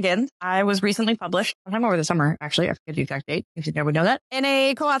shenanigans, I was recently published sometime over the summer, actually, I forget the exact date, if you would know that, in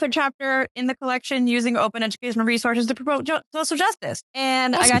a co-authored chapter in the collection using open educational resources to promote social justice.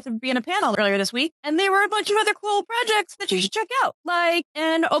 And I got to be in a panel earlier this week, and there were a bunch of other cool projects that you should check out, like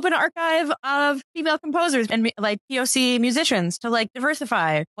an open archive of female composers and POC musicians to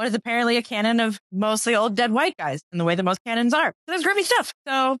diversify what is apparently a canon of mostly old dead white guys in the way that most canons are. there's grippy stuff.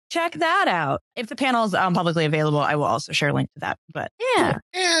 So check that out. If the panel is publicly available, I will also share a link to that. But yeah.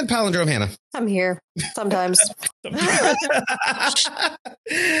 And Palindrome Hannah. I'm here sometimes. I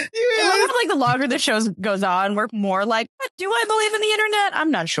love like the longer the show goes on, we're more like, do I believe in the internet?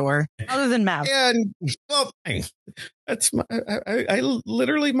 I'm not sure. Other than math. And well, that's I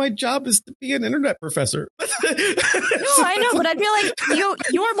literally, my job is to be an internet professor. No, I know, but I feel like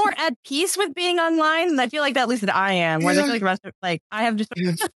you are more at peace with being online, and I feel like that, at least that I am. Whereas I feel like the rest of I have just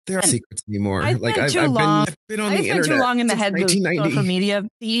there are secrets anymore. I've like been I've been on the internet too long in the head of 1990. social media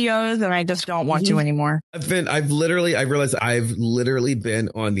CEOs, and I just don't want to anymore. I realized I've literally been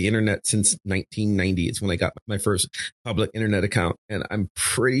on the internet since 1990. It's when I got my first public internet account, and I'm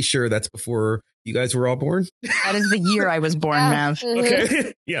pretty sure that's before you guys were all born. That is the year I was born, Mav. Mm-hmm.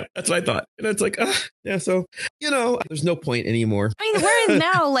 Okay. Yeah, that's what I thought. And it's like, yeah, so, there's no point anymore. I mean, whereas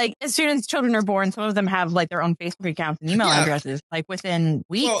now, like, as soon as children are born, some of them have, like, their own Facebook accounts and email addresses, like, within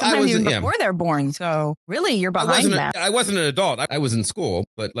weeks, sometimes even before they're born. So, really, you're behind that. I wasn't an adult. I was in school,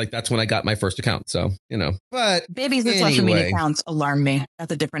 but, like, that's when I got my first account. So, But babies with social media accounts alarm me.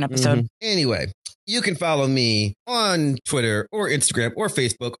 That's a different episode. Mm-hmm. Anyway, you can follow me on Twitter or Instagram or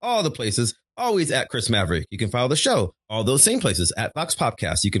Facebook, all the places. Always at Chris Maverick. You can follow the show, all those same places, at Vox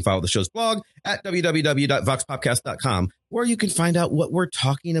Popcast. You can follow the show's blog at www.voxpopcast.com, where you can find out what we're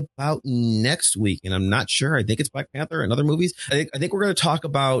talking about next week. And I'm not sure. I think it's Black Panther and other movies. I think we're going to talk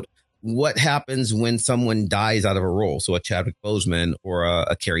about what happens when someone dies out of a role. So a Chadwick Boseman or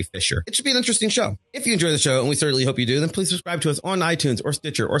a Carrie Fisher. It should be an interesting show. If you enjoy the show, and we certainly hope you do, then please subscribe to us on iTunes or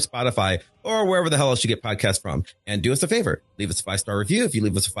Stitcher or Spotify or wherever the hell else you get podcasts from. And do us a favor. Leave us a 5-star review. If you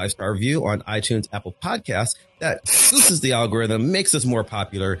leave us a 5-star review on iTunes, Apple Podcasts, that boosts the algorithm, makes us more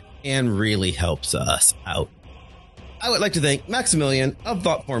popular, and really helps us out. I would like to thank Maximilian of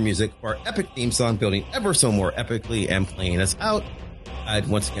Thoughtform Music for our epic theme song, building ever so more epically and playing us out. I'd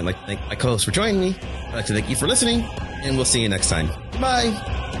once again like to thank my co-host for joining me. I'd like to thank you for listening, and we'll see you next time. Bye.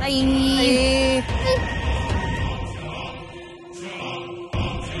 Bye. Bye.